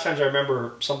 one of the last times I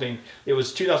remember something, it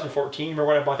was 2014. Remember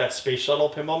when I bought that space shuttle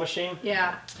pinball machine?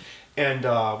 Yeah. And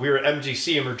we were at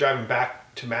MGC and we were driving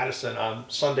back to Madison on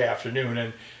Sunday afternoon.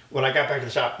 And when I got back to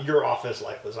the shop, your office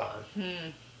light was on.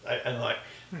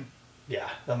 Yeah.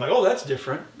 I'm like, oh, that's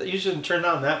different. You shouldn't turn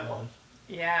on that one.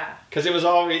 Yeah. Because it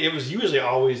was usually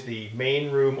always the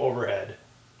main room overhead.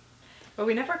 But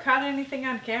we never caught anything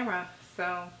on camera,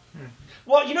 so.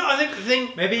 Well, I think the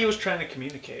thing. Maybe he was trying to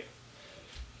communicate.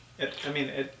 It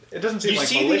doesn't seem like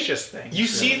malicious things. You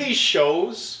see these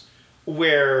shows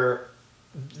where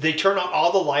they turn on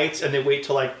all the lights and they wait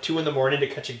till like 2 a.m. to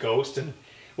catch a ghost. And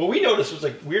what we noticed was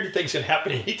like weird things can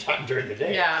happen anytime during the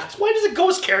day. Yeah. So why does a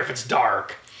ghost care if it's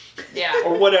dark? Yeah.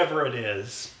 Or whatever it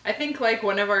is. I think like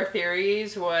one of our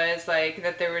theories was like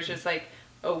that there was just like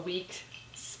a weak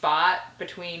spot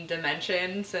between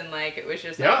dimensions and like it was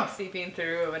just like seeping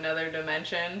through of another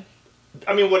dimension.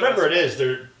 I mean, whatever it is,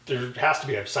 there has to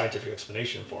be a scientific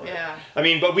explanation for it. Yeah. I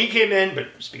mean, but we came in, but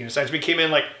speaking of science, we came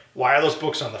in like, why are those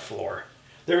books on the floor?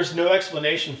 There's no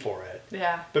explanation for it.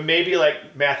 Yeah. But maybe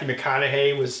like Matthew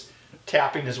McConaughey was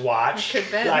tapping his watch. Could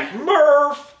be. Like,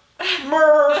 Murph!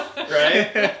 Murph!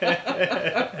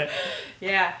 Right?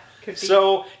 Yeah. Could be.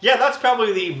 So, yeah, that's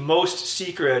probably the most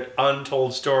secret,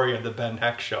 untold story of the Ben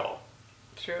Heck Show.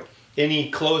 True. Any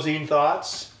closing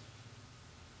thoughts?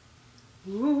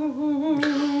 Spooky.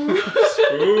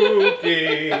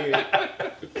 I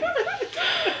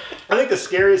think the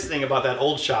scariest thing about that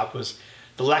old shop was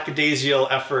the lackadaisical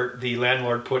effort the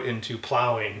landlord put into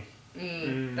plowing.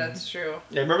 That's true.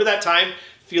 Yeah, remember that time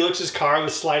Felix's car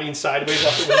was sliding sideways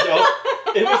out the window?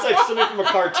 It was like something from a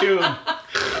cartoon.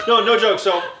 No joke.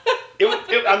 So we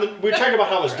were talking about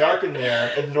how it was dark in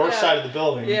there at the north side of the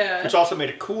building, which also made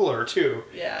it cooler too.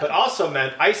 Yeah. But also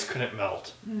meant ice couldn't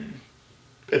melt.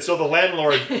 And so the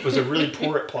landlord was really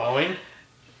poor at plowing.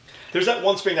 There's that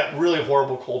one spring, that really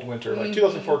horrible cold winter, like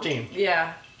 2014.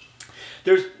 Yeah.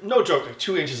 There's, no joke, like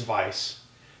 2 inches of ice.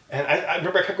 And I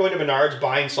remember I kept going to Menards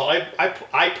buying salt.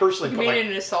 I personally put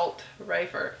an assault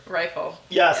rifle.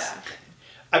 Yes. Yeah.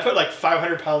 I put like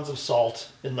 500 pounds of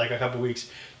salt in like a couple weeks.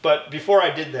 But before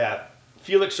I did that,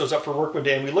 Felix shows up for work one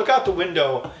day and we look out the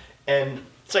window and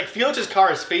it's like Felix's car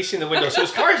is facing the window. So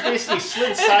his car is basically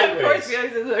slid sideways. Of course,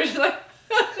 Felix is there, just like...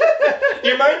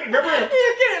 You remember? You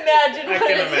can imagine. I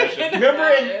can imagine. Remember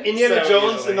in Indiana So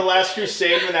Jones easily. in The Last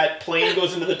Crusade when that plane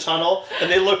goes into the tunnel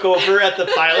and they look over at the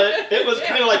pilot? It was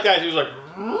kind of like that. He was like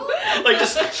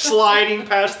just sliding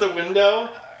past the window.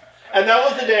 And that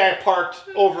was the day I parked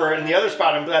over in the other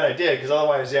spot. I'm glad I did because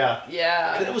otherwise, yeah.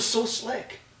 Yeah. 'Cause it was so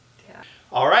slick. Yeah.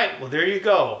 All right. Well, there you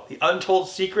go. The untold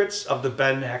secrets of the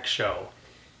Ben Heck Show.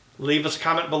 Leave us a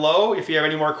comment below if you have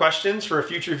any more questions for a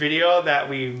future video that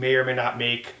we may or may not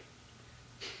make.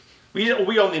 We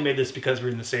only made this because we're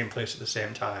in the same place at the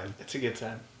same time. It's a good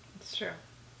time. It's true.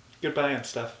 Goodbye and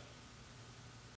stuff.